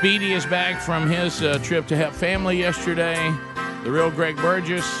 Speedy is back from his trip to help family yesterday. The real Greg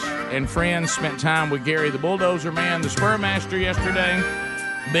Burgess and friends spent time with Gary the Bulldozer Man, the Spur Master, yesterday.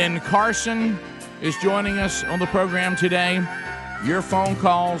 Ben Carson is joining us on the program today. Your phone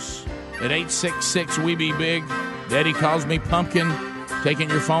calls at 866-WE-BE-BIG. Daddy calls me Pumpkin. Taking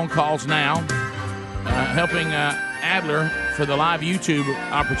your phone calls now. Helping Adler for the live YouTube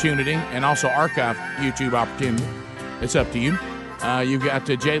opportunity and also archive YouTube opportunity. It's up to you. You've got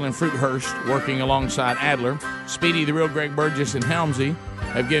Jalen Fruithurst working alongside Adler. Speedy, the real Greg Burgess, and Helmsy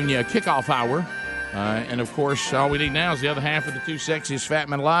have given you a kickoff hour. And, of course, all we need now is the other half of the two sexiest Fat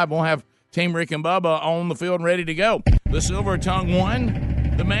Men Alive. We'll have Team Rick and Bubba on the field and ready to go. The Silver Tongue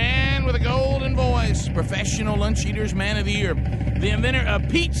one, the man with a golden voice, Professional Lunch Eaters Man of the Year, the inventor of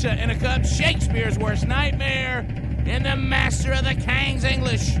pizza in a cup, Shakespeare's worst nightmare, and the master of the King's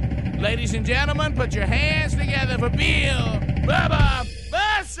English. Ladies and gentlemen, put your hands together for Bill Bubba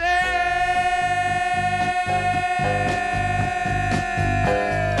Bussey!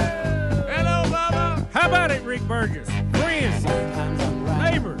 Hello, Bubba. How about it, Rick Burgess? Friends,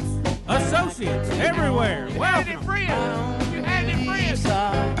 neighbors, associates, everywhere. You had it, friends. You had it, friends.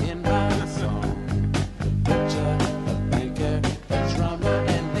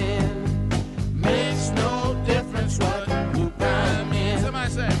 Makes no difference what you come in.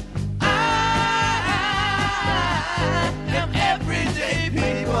 Somebody say, I am everyday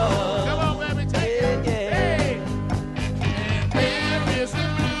people. Come on, baby, take it. Hey. And there is a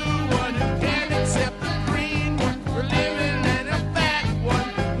blue one who can't accept the green one. For living and a fat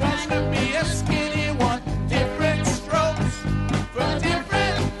one wants to be a skinny one. Different strokes for different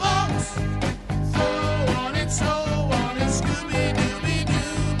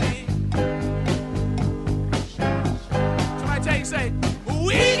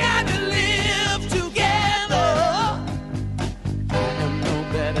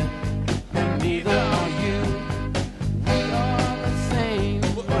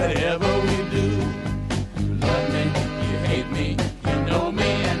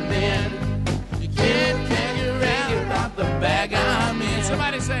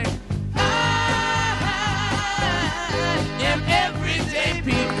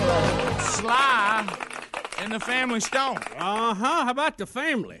and the Family Stone. How about the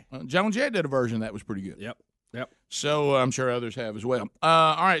Family? Joan Jett did a version that was pretty good. Yep. So I'm sure others have as well.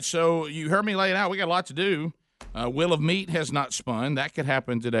 All right, so you heard me lay it out. We got a lot to do. Wheel of Meat has not spun. That could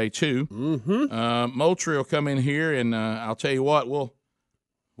happen today, too. Mm-hmm. Moultrie will come in here, and I'll tell you what,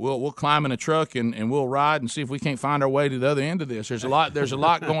 we'll climb in a truck and we'll ride and see if we can't find our way to the other end of this. There's a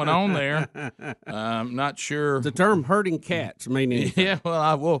lot going on there. I'm not sure. The term herding cats meaning. Yeah,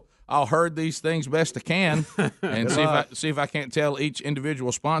 well, I'll herd these things best I can and see if I can't tell each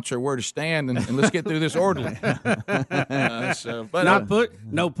individual sponsor where to stand and let's get through this orderly.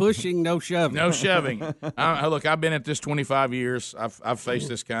 No pushing, no shoving. No shoving. Look, I've been at this 25 years. I've faced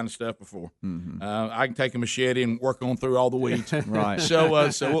this kind of stuff before. I can take a machete and work on through all the weeds. Right. So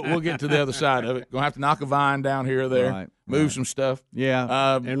we'll get to the other side of it. Gonna have to knock a vine down here or there, move some stuff.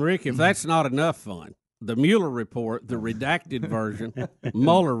 Yeah. And Rick, if that's not enough fun, the Mueller report, the redacted version,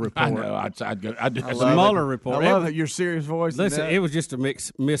 Mueller report. I know. I'd go. The Mueller report. I love it. Your serious voice. Listen, it was just a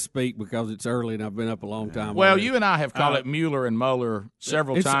misspeak because it's early and I've been up a long time. Well, already. you and I have called it Mueller and Mueller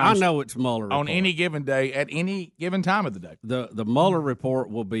several times. I know it's Mueller report. On any given day, at any given time of the day. The Mueller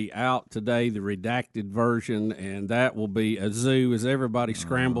report will be out today, the redacted version, and that will be a zoo as everybody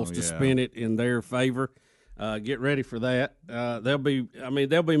scrambles to spin it in their favor. Get ready for that. There'll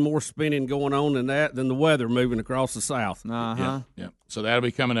be more spinning going on than the weather moving across the South. Uh-huh. Yeah. So that'll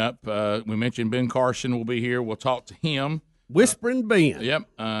be coming up. We mentioned Ben Carson will be here. We'll talk to him. Whispering Ben. Yep.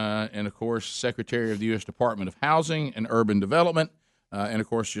 And, of course, Secretary of the U.S. Department of Housing and Urban Development. And, of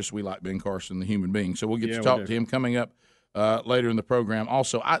course, just we like Ben Carson, the human being. So we'll get to talk to him coming up later in the program.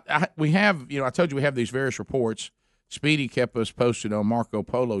 Also, we have, I told you we have these various reports. Speedy kept us posted on Marco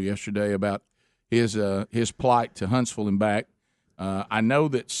Polo yesterday about his plight to Huntsville and back. I know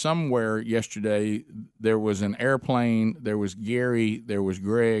that somewhere yesterday there was an airplane, there was Gary, there was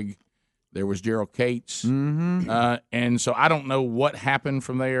Greg, there was Gerald Cates. And so I don't know what happened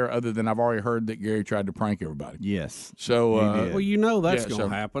from there other than I've already heard that Gary tried to prank everybody. Yes. So well, that's going to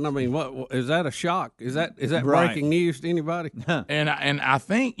happen. I mean, what is that a shock? Is that breaking news to anybody? And I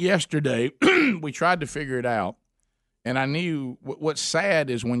think yesterday we tried to figure it out. And I knew what's sad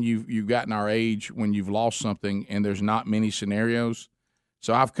is when you've gotten our age, when you've lost something and there's not many scenarios.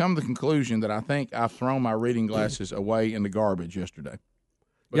 So I've come to the conclusion that I think I've thrown my reading glasses away in the garbage yesterday.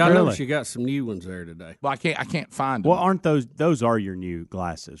 Yeah, I noticed you got some new ones there today. Well, I can't find them. Well, aren't those are your new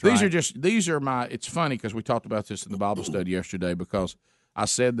glasses, right? These are my, it's funny because we talked about this in the Bible study yesterday because I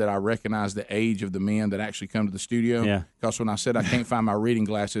said that I recognize the age of the men that actually come to the studio. Yeah. Because when I said I can't find my reading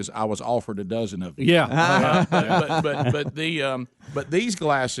glasses, I was offered a dozen of them. Yeah. But these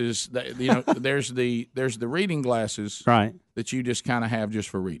glasses, there's the reading glasses, right, that you just kind of have just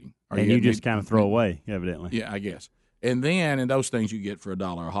for reading, and you just kind of throw away, evidently. Yeah, I guess. And those things you get for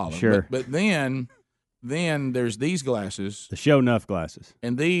 $1 a holler. Sure. But then there's these glasses, the show enough glasses,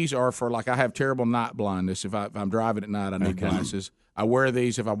 and these are for I have terrible night blindness. If I'm driving at night, I need glasses. I wear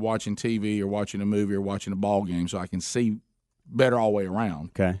these if I'm watching TV or watching a movie or watching a ball game, so I can see better all the way around.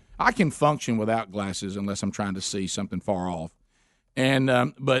 Okay. I can function without glasses unless I'm trying to see something far off. And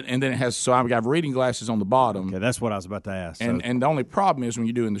then it has, so I've got reading glasses on the bottom. Okay, that's what I was about to ask. And the only problem is when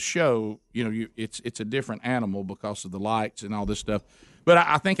you're doing the show, it's a different animal because of the lights and all this stuff. But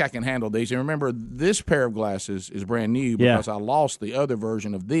I think I can handle these. And remember, this pair of glasses is brand new because I lost the other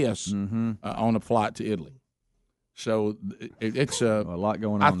version of this on a flight to Italy. So it's a lot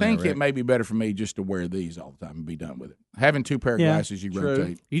going on. I think there, it may be better for me just to wear these all the time and be done with it. Having two pair of glasses, you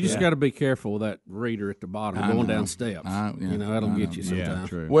rotate. You just got to be careful with that reader at the bottom going down steps. That'll get you sometimes. Yeah,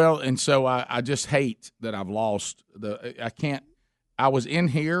 true. Well, and so I just hate that I've lost I can't. I was in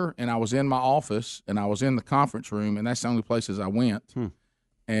here and I was in my office and I was in the conference room and that's the only places I went.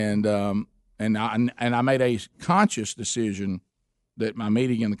 And I made a conscious decision that my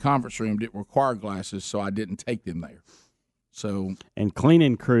meeting in the conference room didn't require glasses, so I didn't take them there. So and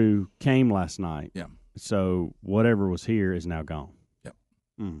cleaning crew came last night. Yeah. So whatever was here is now gone. Yep.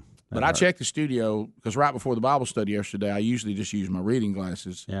 But I checked the studio because right before the Bible study yesterday, I usually just use my reading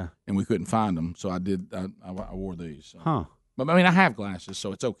glasses. Yeah. And we couldn't find them, so I did. I wore these. So. Huh. But I mean, I have glasses,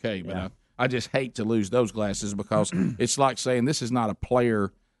 so it's okay. But I just hate to lose those glasses because it's like saying this is not a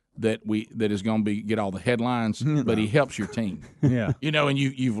player that is going to get all the headlines, but he helps your team. Yeah, and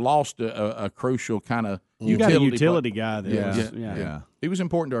you've lost a crucial kind of utility guy. That he was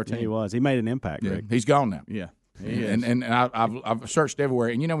important to our team. Yeah, he was. He made an impact. Rick. He's gone now. Yeah, and I've searched everywhere,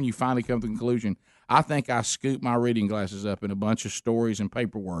 and when you finally come to the conclusion, I think I scooped my reading glasses up in a bunch of stories and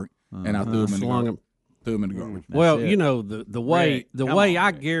paperwork, and I threw them in the garbage. Threw them in the garbage. Well, the way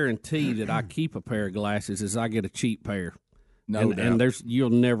I guarantee that I keep a pair of glasses is I get a cheap pair. No doubt. And you'll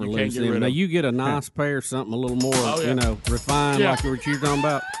never You lose can't get rid them. Now of you get a nice pair, something a little more, refined, Yeah. like what you're talking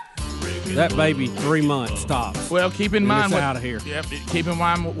about. That baby 3 months tops. Well, keep in mind it's out of here. Yep, keep in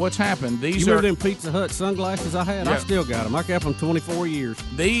mind what's happened. These You are remember them Pizza Hut sunglasses I had? Yeah. I still got them. I kept them 24 years.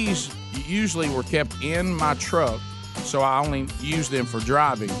 These usually were kept in my truck, so I only use them for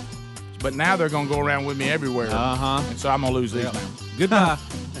driving. But now they're going to go around with me everywhere. And so I'm going to lose these now. Goodbye.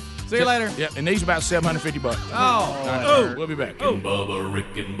 See you later. Yep, and these about $750. Oh. All right, we'll be back. Rick and Bubba,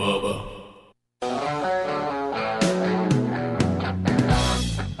 Rick and Bubba.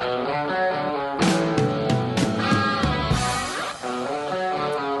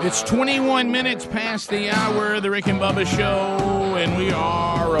 It's 21 minutes past the hour of the Rick and Bubba Show, and we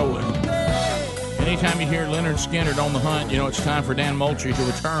are rolling. Anytime you hear Leonard Skinner on the hunt, you know it's time for Dan Moultrie to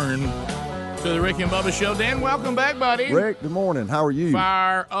return to the Rick and Bubba Show. Dan, welcome back, buddy. Rick, good morning. How are you?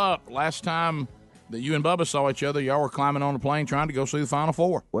 Fire up. Last time that you and Bubba saw each other, y'all were climbing on a plane trying to go see the Final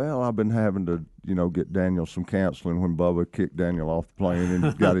Four. Well, I've been having to, get Daniel some counseling when Bubba kicked Daniel off the plane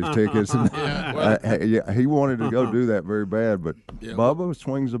and got his tickets. And he wanted to go do that very bad, but Bubba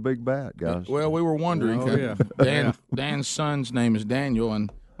swings a big bat, guys. Well, we were wondering. Oh, yeah. Dan's son's name is Daniel,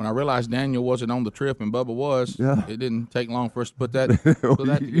 and when I realized Daniel wasn't on the trip and Bubba was, it didn't take long for us to put that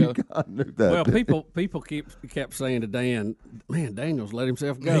together. I knew that. Well, people kept saying to Dan, "Man, Daniel's let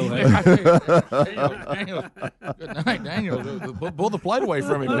himself go." Daniel, good night, Daniel. Pull the plate away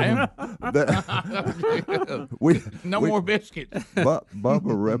from him, man. No more biscuits. Bubba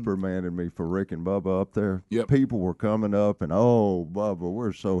reprimanded me for Rick and Bubba up there. Yep. People were coming up and, "Oh, Bubba,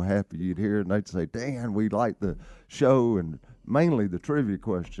 we're so happy you'd here." And they'd say, "Dan, we like the show and mainly the trivia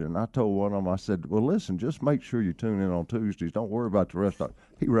question." I told one of them, I said, "Well, listen, just make sure you tune in on Tuesdays. Don't worry about the rest of it."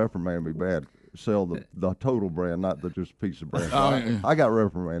 He reprimanded me bad. Sell the total brand, not the just piece of brand. I got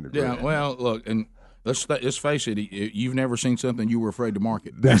reprimanded. Yeah, well, look, and let's face it, you've never seen something you were afraid to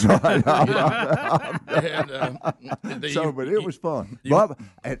market. That's right. But it was fun. Bubba,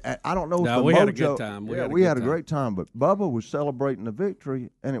 and I don't know if the we mojo, had a good time. We had a great time, but Bubba was celebrating the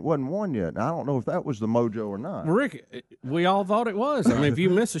victory, and it wasn't won yet. And I don't know if that was the mojo or not. Rick, we all thought it was. I mean, if you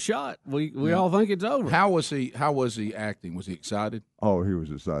miss a shot, we all think it's over. How was he acting? Was he excited? Oh, he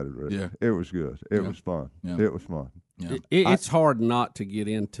was excited, Rick. Yeah. It was good. It was fun. Yeah. It was fun. Yeah. It's hard not to get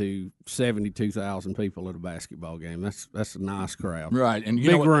into 72,000 people at a basketball game. That's a nice crowd, right? And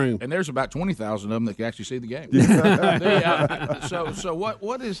big room, and there's about 20,000 of them that can actually see the game. So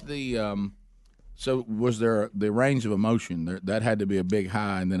what is the so was there the range of emotion that had to be a big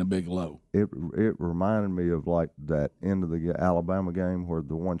high and then a big low? It reminded me of like that end of the Alabama game where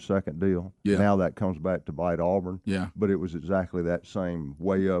the 1 second deal. Yeah. Now that comes back to bite Auburn. Yeah. But it was exactly that same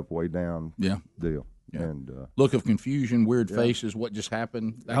way up, way down. Deal. Yeah. And look of confusion, weird faces, what just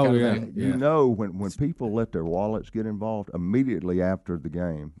happened? That kind of thing. You know, when people let their wallets get involved, immediately after the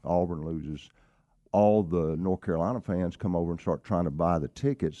game, Auburn loses, all the North Carolina fans come over and start trying to buy the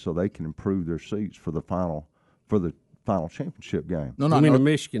tickets so they can improve their seats for the final championship game. No, the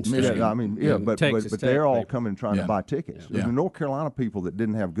Michigan State. Yeah, I mean, but they're all coming trying to buy tickets. Yeah. The North Carolina people that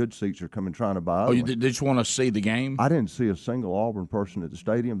didn't have good seats are coming trying to buy. Oh, you just want to see the game? I didn't see a single Auburn person at the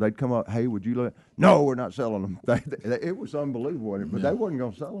stadium. They'd come up, "Hey, would you let?" No, we're not selling them. It was unbelievable, but they wasn't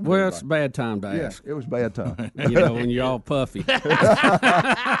going to sell them. Well, it's a bad time to ask. It was bad time. When you're all puffy.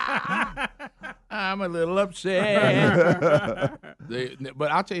 I'm a little upset.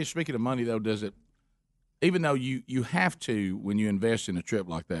 But I'll tell you, speaking of money, though, does it? Even though you have to, when you invest in a trip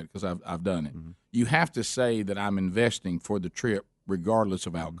like that, because I've done it, you have to say that I'm investing for the trip regardless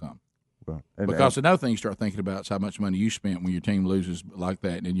of outcome. Well, because another thing you start thinking about is how much money you spent when your team loses like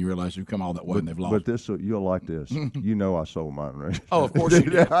that, and then you realize you've come all that way and they've lost. But this, you'll like this. You know, I sold mine, right? Oh, of course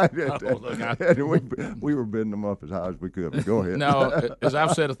you did. We were bidding them up as high as we could. But go ahead. No, as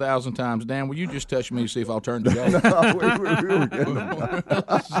I've said 1,000 times, Dan, will you just touch me to see if I'll turn to go?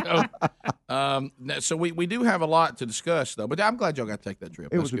 So we do have a lot to discuss, though. But I'm glad y'all got to take that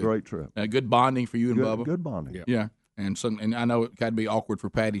trip. It was a great trip. Good bonding for you and Bubba. Good bonding. Yeah. And I know it could be awkward for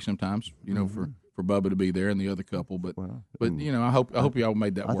Patty sometimes, for Bubba to be there and the other couple, but I hope y'all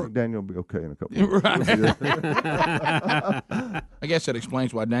made that work. I think Daniel will be okay in a couple of weeks. Right. I guess that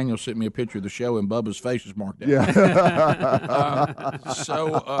explains why Daniel sent me a picture of the show and Bubba's face is marked out. Yeah.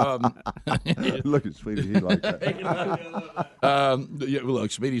 Look at Speedy, he like that. Look,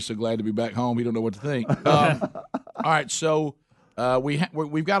 Speedy's so glad to be back home. He don't know what to think. All right, so.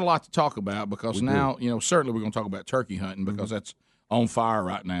 We've got a lot to talk about because now, certainly we're going to talk about turkey hunting because that's on fire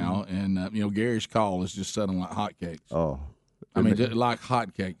right now. And, Gary's call is just selling like hotcakes. Oh, I mean, just like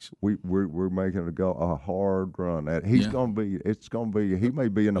hotcakes. We're making a hard run at. He's going to be. It's going to be. He may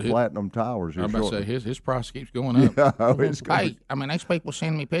be in the platinum towers. I'm about to say his price keeps going up. Yeah, Hey, I mean, these people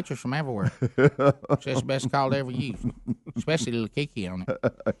send me pictures from everywhere. It's the best call they ever used, especially little Kiki on it.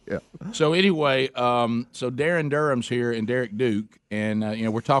 Yeah. So anyway, so Darren Durham's here and Derek Duke, and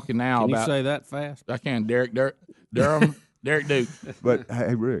we're talking now Can about. you say that fast? I can. Derek Durham, Derek Duke. But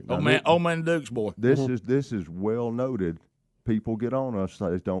hey, Rick, old man Duke's boy. This is well noted. People get on us.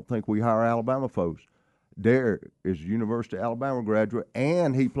 They don't think we hire Alabama folks. Derek is a University of Alabama graduate,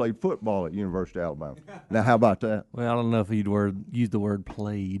 and he played football at University of Alabama. Now, how about that? Well, I don't know if he'd use the word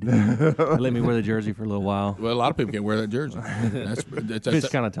played. Let me wear the jersey for a little while. Well, a lot of people can't wear that jersey. It's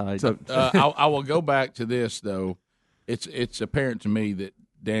kind of tight. So, I will go back to this though. It's apparent to me that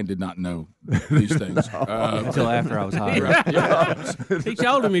Dan did not know these things until after I was hired. Right. He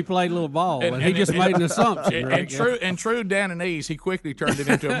told him he played a little ball, and he just made an assumption. And true Dananese, he quickly turned it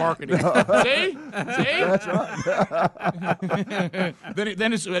into a marketing. See? That's right.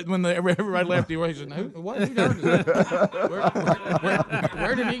 then it's when everybody left, he said, "What?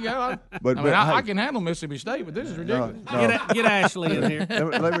 Where did he go?" I can handle Mississippi State, but this is ridiculous. No. Get Ashley in here.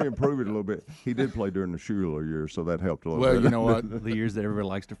 Let me improve it a little bit. He did play during the Schuler years, so that helped a little bit. Well, you know what? The years that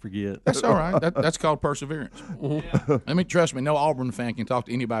everybody likes to forget. That's all right. That's called perseverance. I mean, trust me, no Auburn fan can talk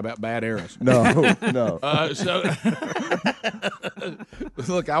to anybody about bad eras. No.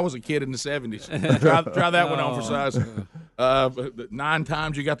 Look, I was a kid in the 70s. Try that one on for size. 9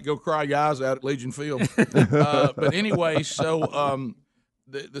 times you got to go cry your eyes out at Legion Field. But anyway, so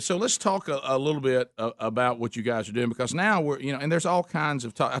let's talk a little bit about what you guys are doing, because now we're, and there's all kinds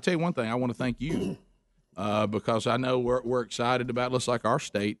of talk. I'll tell you one thing. I want to thank you. Because I know we're excited about. Looks like our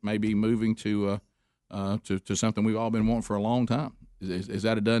state may be moving to something we've all been wanting for a long time. Is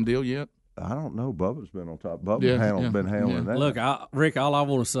that a done deal yet? I don't know. Bubba's been on top. Bubba's been handling that. Look, Rick, all I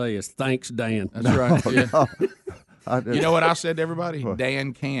want to say is thanks, Dan. That's right. Yeah. You know what I said to everybody? What?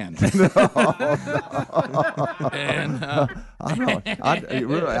 Dan can. And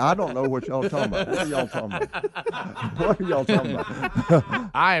I don't know what y'all talking about. What are y'all talking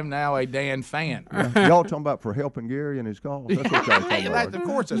about? I am now a Dan fan. Y'all talking about for helping Gary and his call? That's what y'all talking about. Of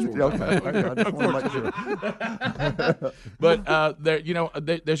course, that's what we're talking about. I just want to make sure. But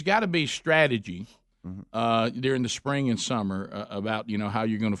there's got to be strategy. During the spring and summer about how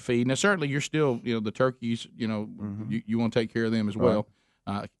you're going to feed. Now certainly you're still the turkeys you want to take care of them as well.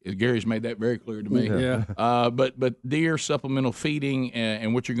 Gary's made that very clear to me. Yeah. But deer supplemental feeding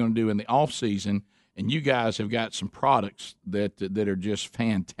and what you're going to do in the off season, and you guys have got some products that are just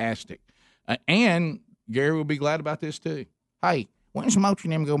fantastic. And Gary will be glad about this too. Hey, when's Mochi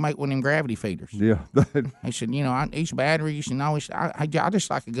and them go make one of them gravity feeders? Yeah. He said, these batteries and always I just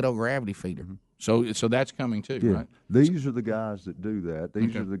like a good old gravity feeder. So that's coming too, right? These are the guys that do that.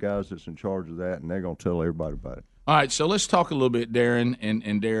 These are the guys that's in charge of that, and they're going to tell everybody about it. All right, so let's talk a little bit, Darren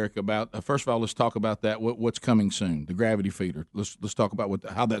and Derek, about first of all, let's talk about that. What's coming soon? The gravity feeder. Let's talk about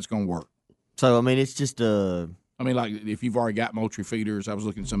how that's going to work. So I mean, it's just I mean, like if you've already got Moultrie feeders, I was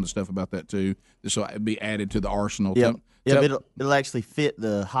looking at some of the stuff about that too. This will be added to the arsenal. Yeah, it'll actually fit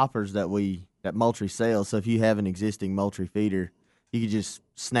the hoppers that Moultrie sells. So if you have an existing Moultrie feeder, you could just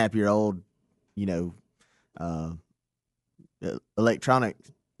snap your old electronic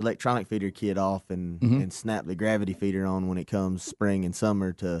feeder kit off and snap the gravity feeder on when it comes spring and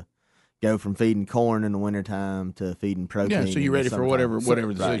summer to go from feeding corn in the wintertime to feeding protein. Yeah, so you're ready for whatever the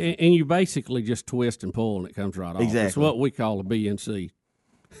season. And you basically just twist and pull and it comes right off. Exactly. It's what we call a BNC.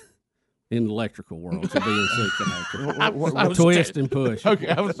 In the electrical world, it's a BNC connector. Twist and push.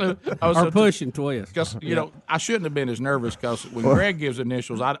 Okay, or push and twist. Because I shouldn't have been as nervous because when Greg gives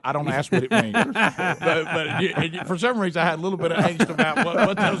initials, I don't ask what it means. but for some reason, I had a little bit of angst about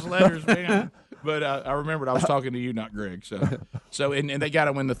what those letters mean. But I remembered I was talking to you, not Greg. So and they got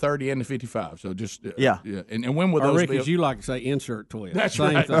them in the 30 and the 55. So just yeah. And when will those Rick, be? As you like to say, insert twist. That's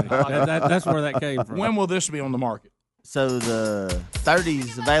Same right. thing. That's where that came from. When will this be on the market? So the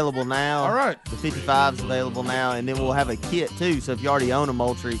 30's available now. All right. The 55's available now, and then we'll have a kit too. So if you already own a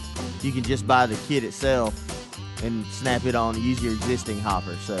Moultrie, you can just buy the kit itself and snap it on and use your existing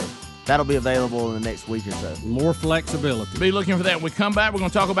hopper. So that'll be available in the next week or so. More flexibility. Be looking for that. When we come back, we're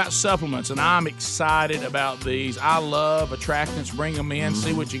going to talk about supplements, and I'm excited about these. I love attractants. Bring them in,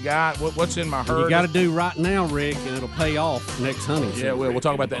 see what you got. What's in my herd? You got to do right now, Rick, and it'll pay off next hunting season. Yeah, we'll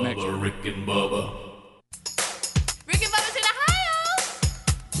talk about that next Bubba, week. Rick and Bubba. Rick and Bubba's in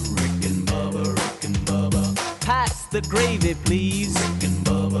Ohio. Rick and Bubba, Rick and Bubba. Pass the gravy, please. Rick and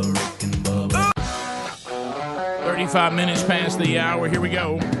Bubba, Rick and Bubba. 35 minutes past the hour. Here we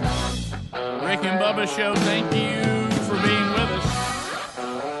go. Rick and Bubba Show. Thank you for being with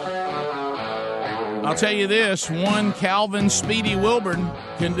I'll tell you this: one Calvin Speedy Wilburn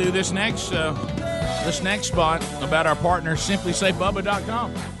can do this next spot about our partner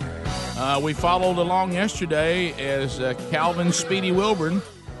SimplySafeBubba.com. We followed along yesterday as Calvin Speedy Wilburn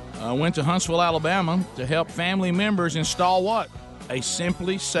went to Huntsville, Alabama, to help family members install what? A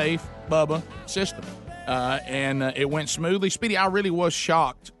Simply Safe Bubba system. And it went smoothly. Speedy, I really was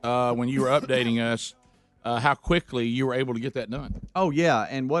shocked when you were updating us how quickly you were able to get that done. Oh, yeah,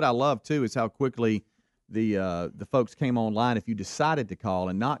 and what I love, too, is how quickly the folks came online if you decided to call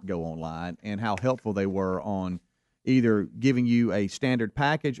and not go online, and how helpful they were on either giving you a standard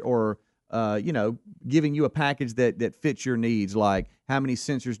package or giving you a package that fits your needs, like how many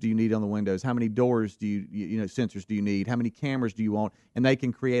sensors do you need on the windows, how many doors do sensors do you need, how many cameras do you want, and they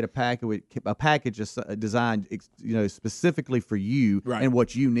can create a package designed specifically for you and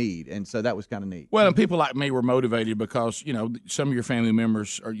what you need, and so that was kind of neat. Well, and people like me were motivated because some of your family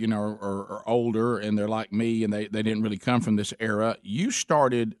members are older and they're like me and they didn't really come from this era. You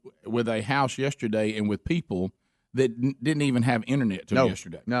started with a house yesterday and with people that didn't even have internet till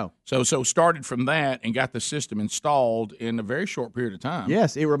yesterday. No. So started from that and got the system installed in a very short period of time.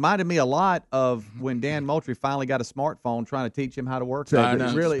 Yes, it reminded me a lot of when Dan Moultrie finally got a smartphone, trying to teach him how to work.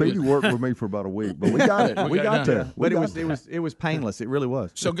 Speedy worked with me for about a week, but we got it. We got there. But it was painless. It really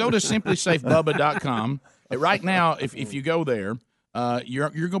was. So go to simplysafebubba.com. Right now, if you go there, you're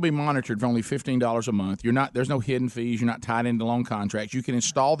going to be monitored for only $15 a month. There's no hidden fees. You're not tied into long contracts. You can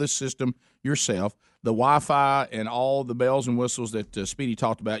install this system yourself. The Wi-Fi and all the bells and whistles that Speedy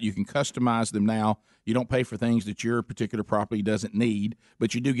talked about, you can customize them now. You don't pay for things that your particular property doesn't need,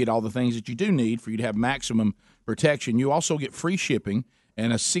 but you do get all the things that you do need for you to have maximum protection. You also get free shipping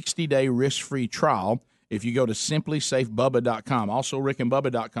and a 60-day risk-free trial if you go to simplysafebubba.com. Also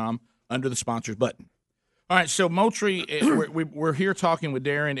rickandbubba.com under the sponsors button. All right, so Moultrie, we're here talking with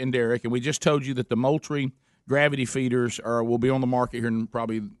Darren and Derek, and we just told you that the Moultrie gravity feeders will be on the market here in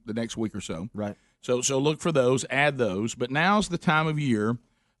probably the next week or so. Right. So look for those, add those. But now's the time of year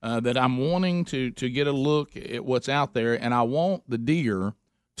that I'm wanting to get a look at what's out there, and I want the deer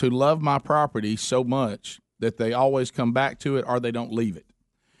to love my property so much that they always come back to it or they don't leave it.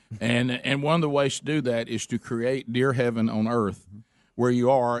 And one of the ways to do that is to create deer heaven on earth where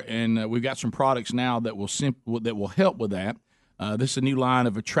you are, and we've got some products now that will help with that. This is a new line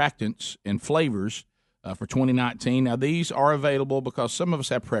of attractants and flavors for 2019. Now, these are available because some of us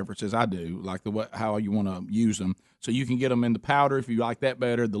have preferences. I do, like how you want to use them. So you can get them in the powder if you like that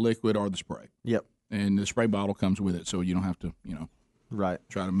better, the liquid, or the spray. Yep. And the spray bottle comes with it, so you don't have to, right,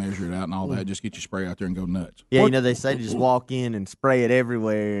 try to measure it out and all that. Just get your spray out there and go nuts. Yeah, they say to just walk in and spray it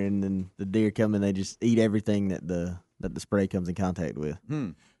everywhere, and then the deer come and they just eat everything that the spray comes in contact with.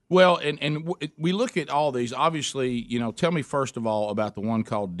 Well, and we look at all these. Obviously, tell me first of all about the one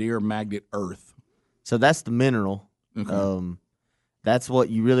called Deer Magnet Earth. So that's the mineral. Okay. That's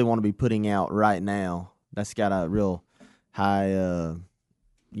what you really want to be putting out right now. That's got a real high,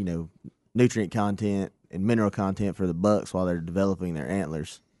 nutrient content and mineral content for the bucks while they're developing their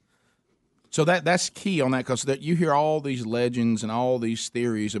antlers. So that's key on that, because you hear all these legends and all these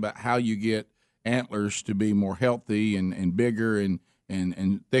theories about how you get antlers to be more healthy and bigger and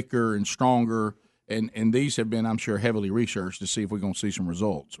thicker and stronger. And these have been, I'm sure, heavily researched to see if we're going to see some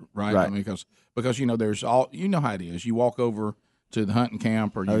results, right? I mean, because there's all, how it is. You walk over to the hunting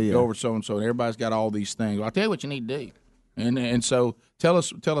camp or you go over so-and-so, and everybody's got all these things. Well, I'll tell you what you need to do. And so tell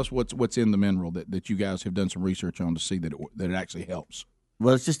us what's in the mineral that you guys have done some research on to see that it actually helps.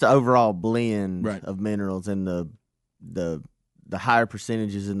 Well, it's just the overall blend of minerals and the higher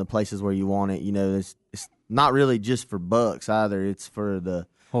percentages in the places where you want it. It's not really just for bucks either. It's for the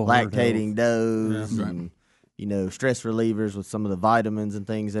lactating does and stress relievers with some of the vitamins and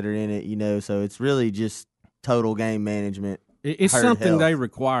things that are in it, so it's really just total game management. It's something they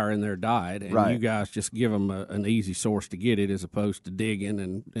require in their diet, and you guys just give them an easy source to get it as opposed to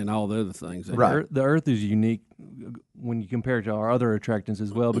digging and all the other things. The earth is unique when you compare it to our other attractants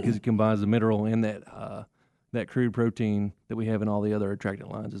as well, because it combines the mineral and that crude protein that we have in all the other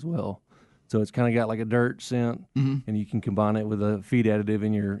attractant lines as well. So it's kind of got like a dirt scent, and you can combine it with a feed additive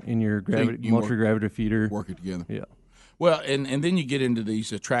in your multi-gravity feeder. Work it together. Yeah. Well, and then you get into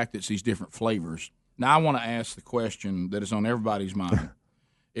these attractants, these different flavors. Now, I want to ask the question that is on everybody's mind.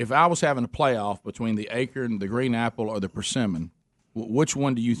 If I was having a playoff between the acorn, the green apple, or the persimmon, Which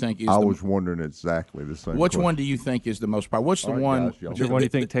one do you think is? I was wondering exactly the same. Which question. one do you think is the most popular? What's the All right, one? guys, y'all- Which one do you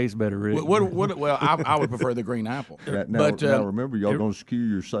think tastes better, Rick? Well, I would prefer the green apple. Now, but now remember, y'all going to skew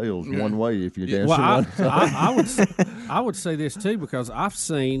your sales one way if you dance Well, one side. I would say this too, because I've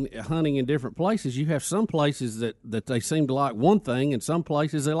seen hunting in different places. You have some places that they seem to like one thing, and some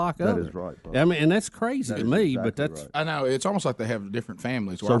places they like That other. is right, Bob. I mean, and that's crazy That to is me. exactly But that's right. I know it's almost like they have different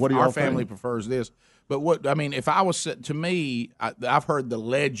families. So what do y'all our family think? prefers this, but what I mean, if I was to me, I've heard the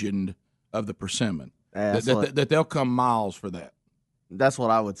legend of the persimmon that they'll come miles for that. That's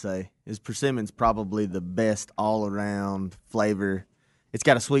what I would say. Is persimmon's probably the best all around flavor. It's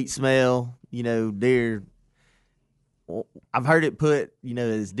got a sweet smell. You know, deer. I've heard it put. You know,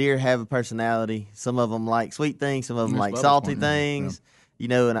 as deer have a personality. Some of them like sweet things. Some of them like salty things. Yeah. You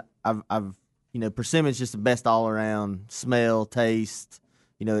know, and I've you know, persimmon's just the best all around smell, taste.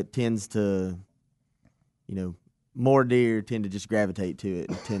 You know, it tends to, you know, more deer tend to just gravitate to it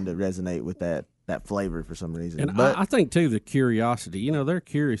and tend to resonate with that flavor for some reason. And but I think too the curiosity. You know, they're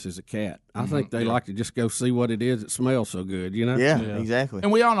curious as a cat. I think they like to just go see what it is. It smells so good. You know. Yeah, exactly.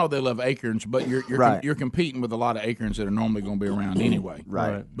 And we all know they love acorns, but you're Right. you're competing with a lot of acorns that are normally going to be around anyway.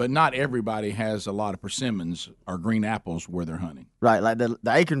 Right. But not everybody has a lot of persimmons or green apples where they're hunting. Right, like the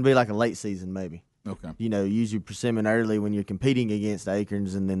acorn would be like a late season maybe. Okay. You know, use your persimmon early when you're competing against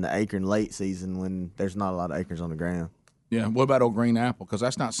acorns, and then the acorn late season when there's not a lot of acorns on the ground. Yeah. What about old green apple? Because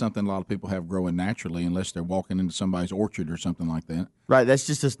that's not something a lot of people have growing naturally unless they're walking into somebody's orchard or something like that. Right, that's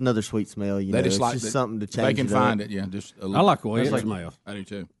just another sweet smell. You know, it's like just something to change. They can it find up. it. Yeah. Just a I little. like the way it That's smells. I do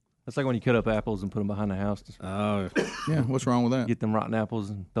too. That's like when you cut up apples and put them behind the house. Oh, Yeah. What's wrong with that? Get them rotten apples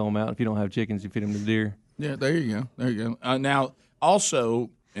and throw them out. If you don't have chickens, you feed them to deer. Yeah, there you go. There you go. Now,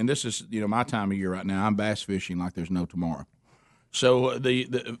 also, and this is my time of year right now. I'm bass fishing like there's no tomorrow. So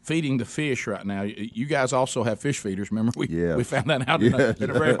the feeding the fish right now. You guys also have fish feeders. Remember we found that out in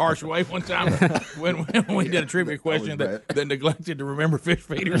a very harsh way one time when we did a trivia question that neglected to remember fish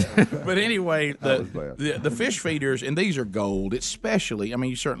feeders. But anyway, the fish feeders, and these are gold. Especially, I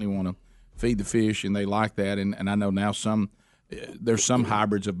mean, you certainly want to feed the fish, and they like that. And I know now there's some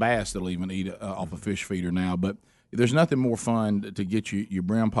hybrids of bass that'll even eat off a fish feeder now, but. There's nothing more fun to get your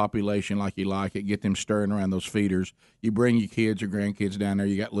brim population like you like it, get them stirring around those feeders. You bring your kids or grandkids down there.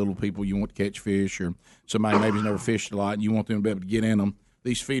 You got little people you want to catch fish, or somebody maybe's never fished a lot, and you want them to be able to get in them.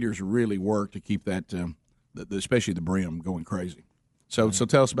 These feeders really work to keep that, especially the brim, going crazy. So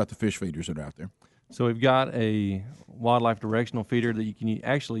tell us about the fish feeders that are out there. So we've got a wildlife directional feeder that you can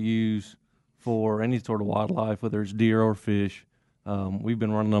actually use for any sort of wildlife, whether it's deer or fish. We've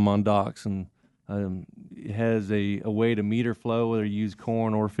been running them on docks, and it has a way to meter flow, whether you use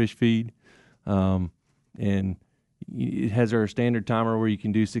corn or fish feed. And it has our standard timer where you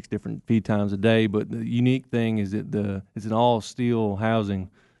can do 6 different feed times a day. But the unique thing is that it's an all steel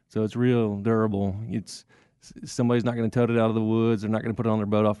housing, so it's real durable. Somebody's not going to tote it out of the woods. They're not going to put it on their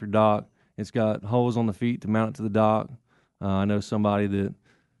boat off your dock. It's got holes on the feet to mount it to the dock. I know somebody that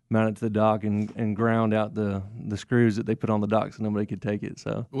mounted to the dock and ground out the screws that they put on the dock so nobody could take it.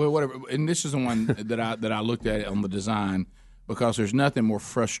 So whatever. And this is the one that I looked at on the design, because there's nothing more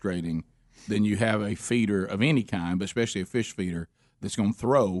frustrating than you have a feeder of any kind, but especially a fish feeder that's going to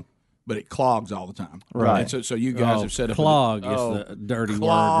throw, but it clogs all the time. Right. And so you guys have set up clog is the dirty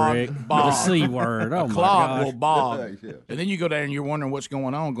word, Rick. The C word. Oh, my clog gosh. will bog. And then you go down and you're wondering what's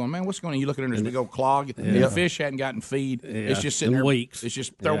going on. Going, man, what's going on? You look at it and there's a big old clog. And the fish hadn't gotten feed. It's just sitting there. Weeks. It's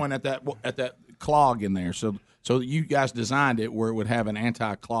just throwing at that clog in there. So you guys designed it where it would have an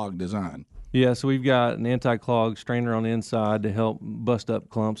anti-clog design. yeah, so we've got an anti-clog strainer on the inside to help bust up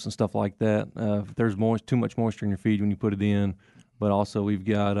clumps and stuff like that. If there's too much moisture in your feed when you put it in. But also we've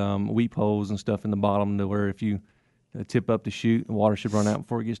got weep holes and stuff in the bottom to where if you tip up the chute, the water should run out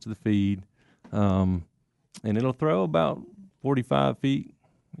before it gets to the feed. And it'll throw about 45 feet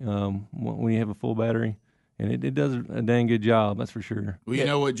when you have a full battery. And it does a dang good job, that's for sure. Well, you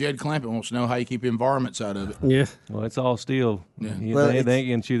know what Jed Clampett wants to know, how you keep environments out of it. Yeah. Well, it's all steel. Yeah. They ain't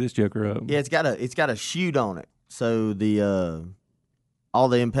going to chew this joker up. Yeah, it's got a chute on it, so the all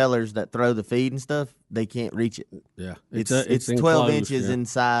the impellers that throw the feed and stuff, they can't reach it. Yeah, it's enclosed, 12 inches yeah.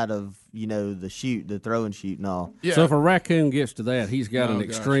 inside of the chute, the throwing chute and all. Yeah. So if a raccoon gets to that, he's got an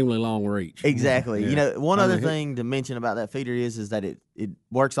extremely long reach. Exactly. Yeah. One other thing to mention about that feeder is that it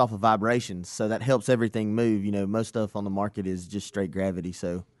works off of vibrations, so that helps everything move. Most stuff on the market is just straight gravity,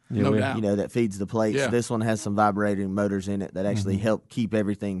 so No doubt. You know, that feeds the plates. Yeah. This one has some vibrating motors in it that actually Mm-hmm. help keep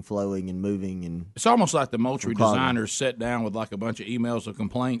everything flowing and moving. And It's almost like the Moultrie Quality. designers sat down with like a bunch of emails of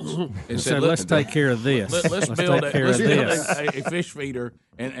complaints and Said, "Let's take care of this. Let's Let's build, take care of this." a fish feeder,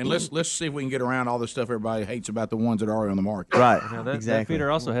 and let's see if we can get around all this stuff everybody hates about the ones that are already on the market. Right. Now that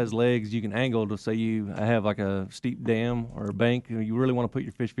feeder also has legs you can angle to say you have like a steep dam or a bank. You really want to put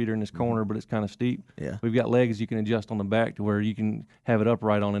your fish feeder in this corner, but it's kind of steep. Yeah. We've got legs you can adjust on the back to where you can have it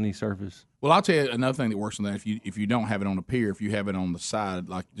upright on any surface. Well, I'll tell you another thing that works on that. If you don't have it on a pier, if you have it on the side,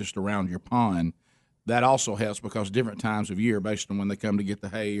 like just around your pond, that also helps because different times of year, based on when they come to get the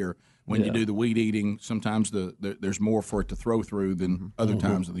hay or when you Yeah. do the weed eating, sometimes there's more for it to throw through than other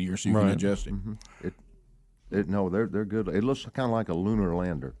times of the year, so you can adjust it. No, they're good. It looks kind of like a lunar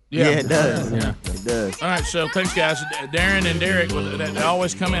lander. Yeah, it does. Yeah. It does. All right, so thanks, guys. Darren and Derek, they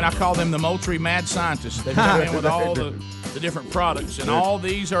always come in. I call them the Moultrie Mad Scientists. They come in with all the different products, and all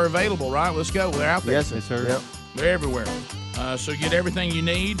these are available, right? Let's go. They're out there. Yes, sir. Yep. They're everywhere. So get everything you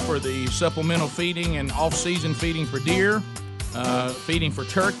need for the supplemental feeding and off-season feeding for deer, feeding for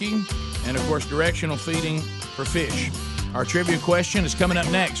turkey, and, of course, directional feeding for fish. Our trivia question is coming up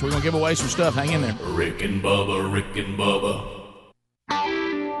next. We're going to give away some stuff. Hang in there. Rick and Bubba, Rick and Bubba.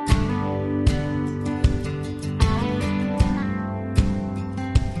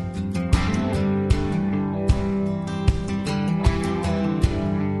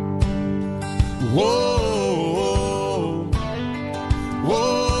 Whoa,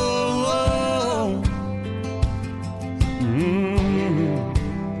 whoa, whoa.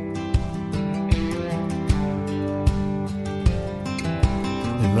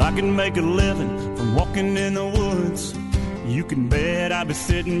 If I can make a living from walking in the woods, you can bet I'd be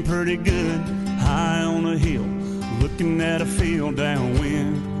sitting pretty good high on a hill, looking at a field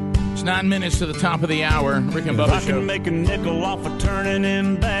downwind. It's 9 minutes to the top of the hour. Rick and If Bubba I Show. can make a nickel off of turning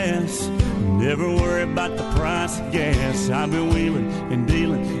in bass, never worry about the price of gas. I've been wheeling and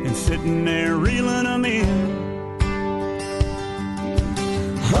dealing and sitting there reeling them in.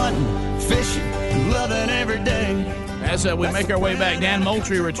 Hunting, fishing, loving every day. As we make our way back, Dan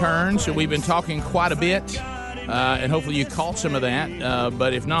Moultrie returns. So we've been talking quite a bit, and hopefully you caught some of that.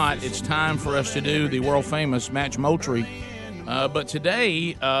 But if not, it's time for us to do the world-famous Match Moultrie. But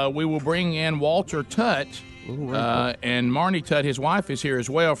today, we will bring in Walter Tutt, and Marnie Tutt, his wife, is here as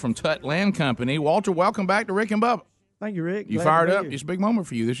well from Tutt Land Company. Walter, welcome back to Rick and Bubba. Thank you, Rick. You Glad fired to be up? here. It's a big moment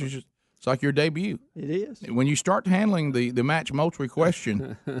for you. This is just, it's like your debut. It is. When you start handling the Match Moultrie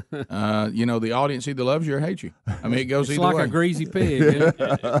question, the audience either loves you or hates you. I mean, it goes It's either like way. a greasy pig. Isn't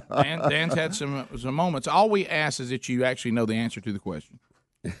it? Dan's had some moments. All we ask is that you actually know the answer to the question.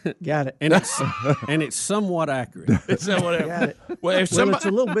 Got it. And it's somewhat accurate. It's somewhat Got accurate. it. Well, if Well, it's a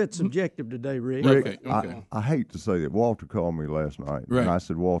little bit subjective today, Rick. Rick, Okay. I hate to say it. Walter called me last night, Right. and I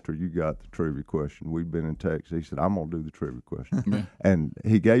said, "Walter, you got the trivia question. We've been in Texas." He said, "I'm going to do the trivia question," Yeah. and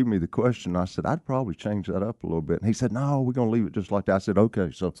he gave me the question. I said, "I'd probably change that up a little bit," and he said, "No, we're going to leave it just like that." I said,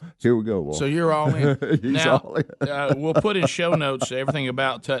 "Okay, so here we go, Walter." So you're all in. He's now, all in. we'll put in show notes everything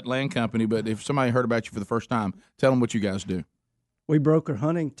about Tutt Land Company, but if somebody heard about you for the first time, tell them what you guys do. We broker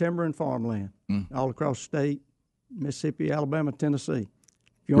hunting, timber, and farmland all across the state, Mississippi, Alabama, Tennessee.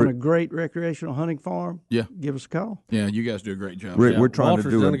 If you want a great recreational hunting farm, Yeah. give us a call. Yeah, you guys do a great job. We're trying Walter's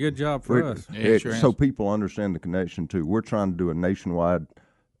to do done a good job for us. Yeah, sure so has. people understand the connection too. We're trying to do a nationwide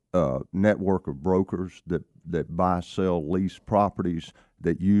network of brokers that buy, sell, lease properties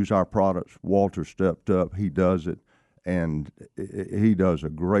that use our products. Walter stepped up; he does it, and he does a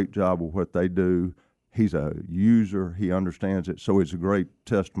great job with what they do. He's a user; he understands it. So it's a great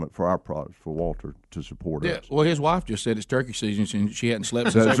testament for our products for Walter to support Yeah, us. well, his wife just said it's turkey season, and she hadn't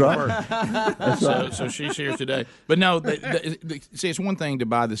slept since That's April right. 1st. That's right. So she's here today. But no, see, it's one thing to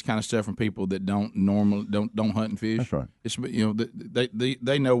buy this kind of stuff from people that don't hunt and fish. That's right. It's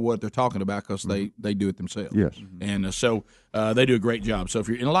they know what they're talking about because they do it themselves. Yes. And so they do a great job. So if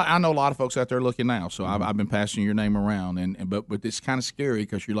you're, I know a lot of folks out there looking now. So I've been passing your name around, but it's kind of scary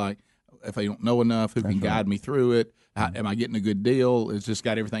because you're like, if I don't know enough, who can guide me through it? Am I getting a good deal? It's just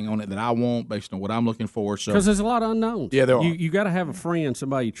got everything on it that I want based on what I'm looking for. So Because there's a lot of unknowns. Yeah, there are. You got to have a friend,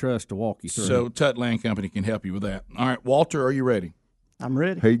 somebody you trust to walk you through. So Tutt Land Company can help you with that. All right, Walter, are you ready? I'm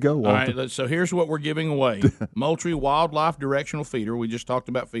ready. Here you go, Walter. All right, so here's what we're giving away. Moultrie Wildlife Directional Feeder. We just talked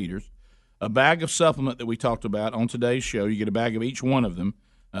about feeders. A bag of supplement that we talked about on today's show. You get a bag of each one of them.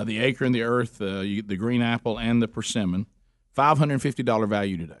 The Acre and the Earth, you get the Green Apple and the Persimmon. $550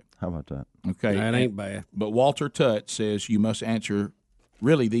 value today. How about that? Okay. That ain't bad. But Walter Tutt says you must answer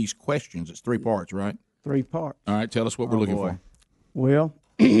really these questions. It's 3 parts, right? 3 parts. All right, tell us what we're looking for. Well,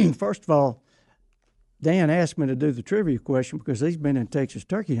 first of all, Dan asked me to do the trivia question because he's been in Texas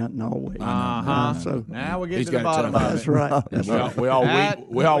turkey hunting all week. So now we're getting He's to the got bottom it. of it. That's right.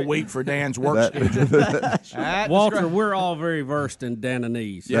 We all weak for Dan's work schedule. Walter, we're all very versed in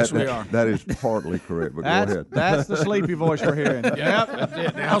Dananese. Yes, we are. That is partly correct, but go ahead. That's the sleepy voice we're hearing. Yep, that's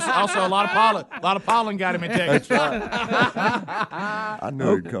it. Also, a lot of pollen got him in Texas. I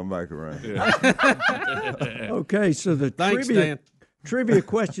knew he'd come back around. Okay, so the Thanks, trivia Dan. trivia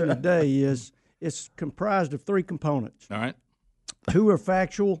question today is it's comprised of three components. All right. Two are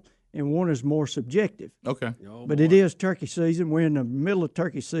factual and one is more subjective. Okay. But it is turkey season. We're in the middle of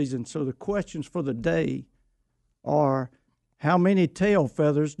turkey season, so the questions for the day are: how many tail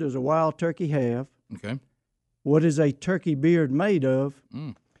feathers does a wild turkey have? Okay. What is a turkey beard made of?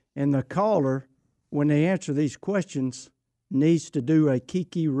 And the caller, when they answer these questions, needs to do a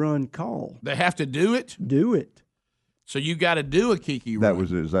Kiki Run call. They have to do it? Do it. So you got to do a Kiki Run. That was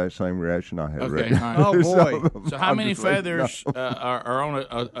the exact same reaction I had. Okay. Rick. All right. Oh, boy. So how I'm many just like, feathers no. are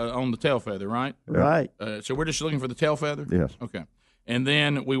on the tail feather, right? Right. So we're just looking for the tail feather? Yes. Okay. And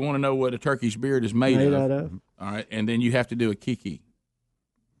then we want to know what a turkey's beard is made Made of. out of. All right. And then you have to do a Kiki.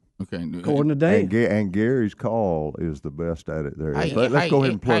 Okay. According to Dan. And Gary's call is the best at it there. Let's go ahead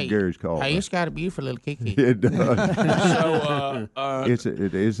and plug Gary's call. Hey, it's got a beautiful little Kiki. It does. So,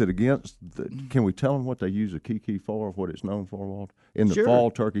 is it against? Can we tell them what they use a Kiki for? What it's known for, Walt? In the Sure. fall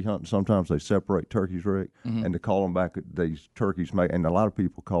turkey hunting, sometimes they separate turkeys, Rick, and to call them back, these turkeys make, and a lot of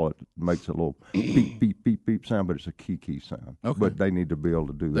people call it, makes a little beep beep beep beep sound, but it's a Kiki sound. Okay. But they need to be able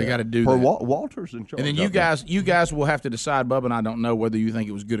to do that. They gotta do For that. Walter's in charge. and then you guys will have to decide. Bubba and I don't know whether you think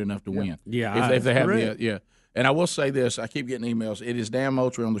it was good enough to win. Yeah, If they have correct. yeah. And I will say this: I keep getting emails. It is Dan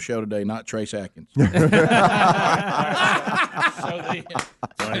Moultrie on the show today, not Trace Atkins.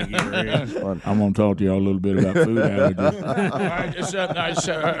 I'm going to talk to y'all a little bit about food allergies.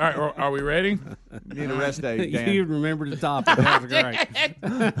 All right, are we ready? Need a rest day, Dan. You remember the topic. That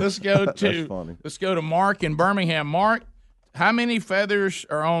was great. Let's go to Mark in Birmingham. Mark, how many feathers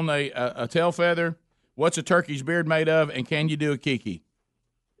are on a tail feather? What's a turkey's beard made of? And can you do a Kiki?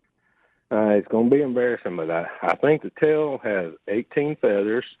 It's going to be embarrassing, but I think the tail has 18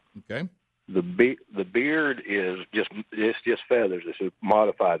 feathers. Okay. The beard is just feathers. It's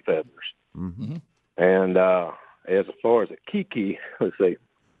modified feathers. Mm-hmm. And as far as a Kiki, let's see.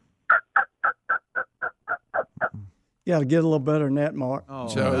 You got to get a little better than that, Mark. Oh,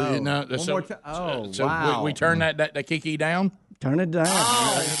 So, no. no, One so- more time. Oh, So wow. we turn that Kiki down? Turn it down.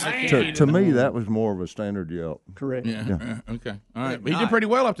 To me, that was more of a standard yelp. Correct. Yeah. Okay. All right. But he did pretty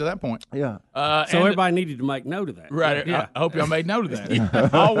well up to that point. Yeah. So everybody needed to make note of that. Right. Yeah. I hope y'all made note of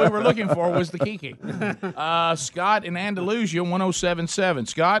that. All we were looking for was the Kiki. Scott in Andalusia, 1077.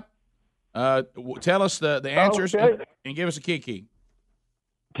 Scott, tell us the answers and give us a Kiki.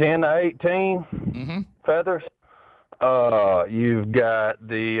 10 to 18 feathers. You've got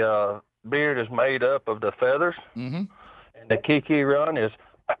the beard is made up of the feathers. Mm-hmm. And the Kiki Run is.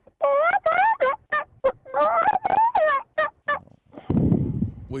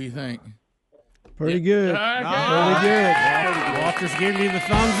 What do you think? Pretty good. Pretty good. Walter's giving you the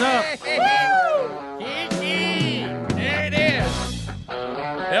thumbs up. Kiki! There it is.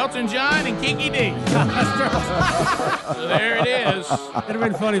 Elton John and Kiki D. So there it is. It'd have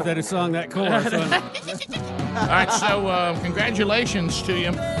been funny if they'd have sung that chorus. Wouldn't it? All right, so congratulations to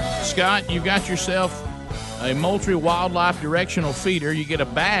you, Scott. You got yourself a Moultrie Wildlife Directional Feeder. You get a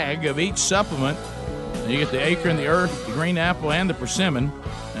bag of each supplement. You get the Acorn, the Earth, the Green Apple, and the Persimmon.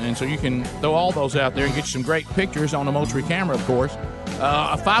 And so you can throw all those out there and get you some great pictures on the Moultrie camera, of course.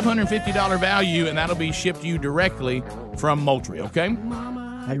 A $550 value, and that'll be shipped to you directly from Moultrie, okay?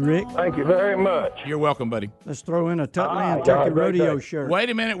 Hey, Rick. Thank you very much. You're welcome, buddy. Let's throw in a Tutland y'all Turkey have a great Rodeo day. shirt. Wait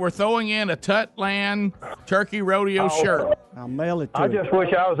a minute. We're throwing in a Tutland Turkey Rodeo shirt. I'll mail it to I you. just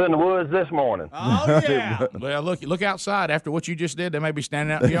wish I was in the woods this morning. Oh, yeah. Well, look outside. After what you just did, they may be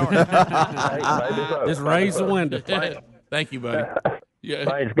standing out in the yard. Just raise the window. Thank you, buddy. Yeah.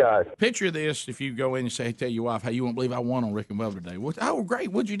 Thanks, guys. Picture this: if you go in and say, "Tell your wife how you won't believe I won on Rick and Bubba today." Oh,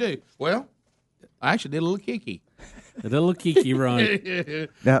 great! What'd you do? Well, I actually did a little Kiki. A little Kiki Run.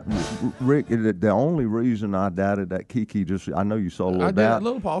 Now, Rick, the only reason I doubted that Kiki, I know you saw a little I did, doubt. a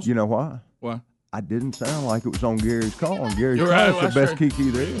little pause. You know why? Why? I didn't sound like it was on Gary's call. And Gary's You're call right, is well, the best that's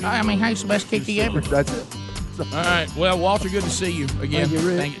Kiki there is. I mean, hey, it's the best Kiki ever. That's it. All right. Well, Walter, good to see you again. Thank you,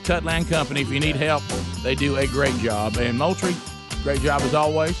 Rick. Thank you. Tutland Company. If you need help, they do a great job. And Moultrie, great job as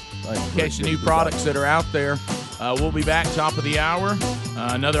always. Catch the new products that are out there. We'll be back top of the hour.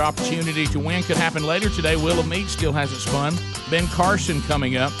 Another opportunity to win could happen later today. Wheel of Meat still has its fun. Ben Carson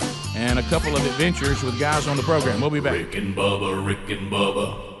coming up, and a couple of adventures with guys on the program. We'll be back. Rick and Bubba, Rick and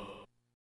Bubba.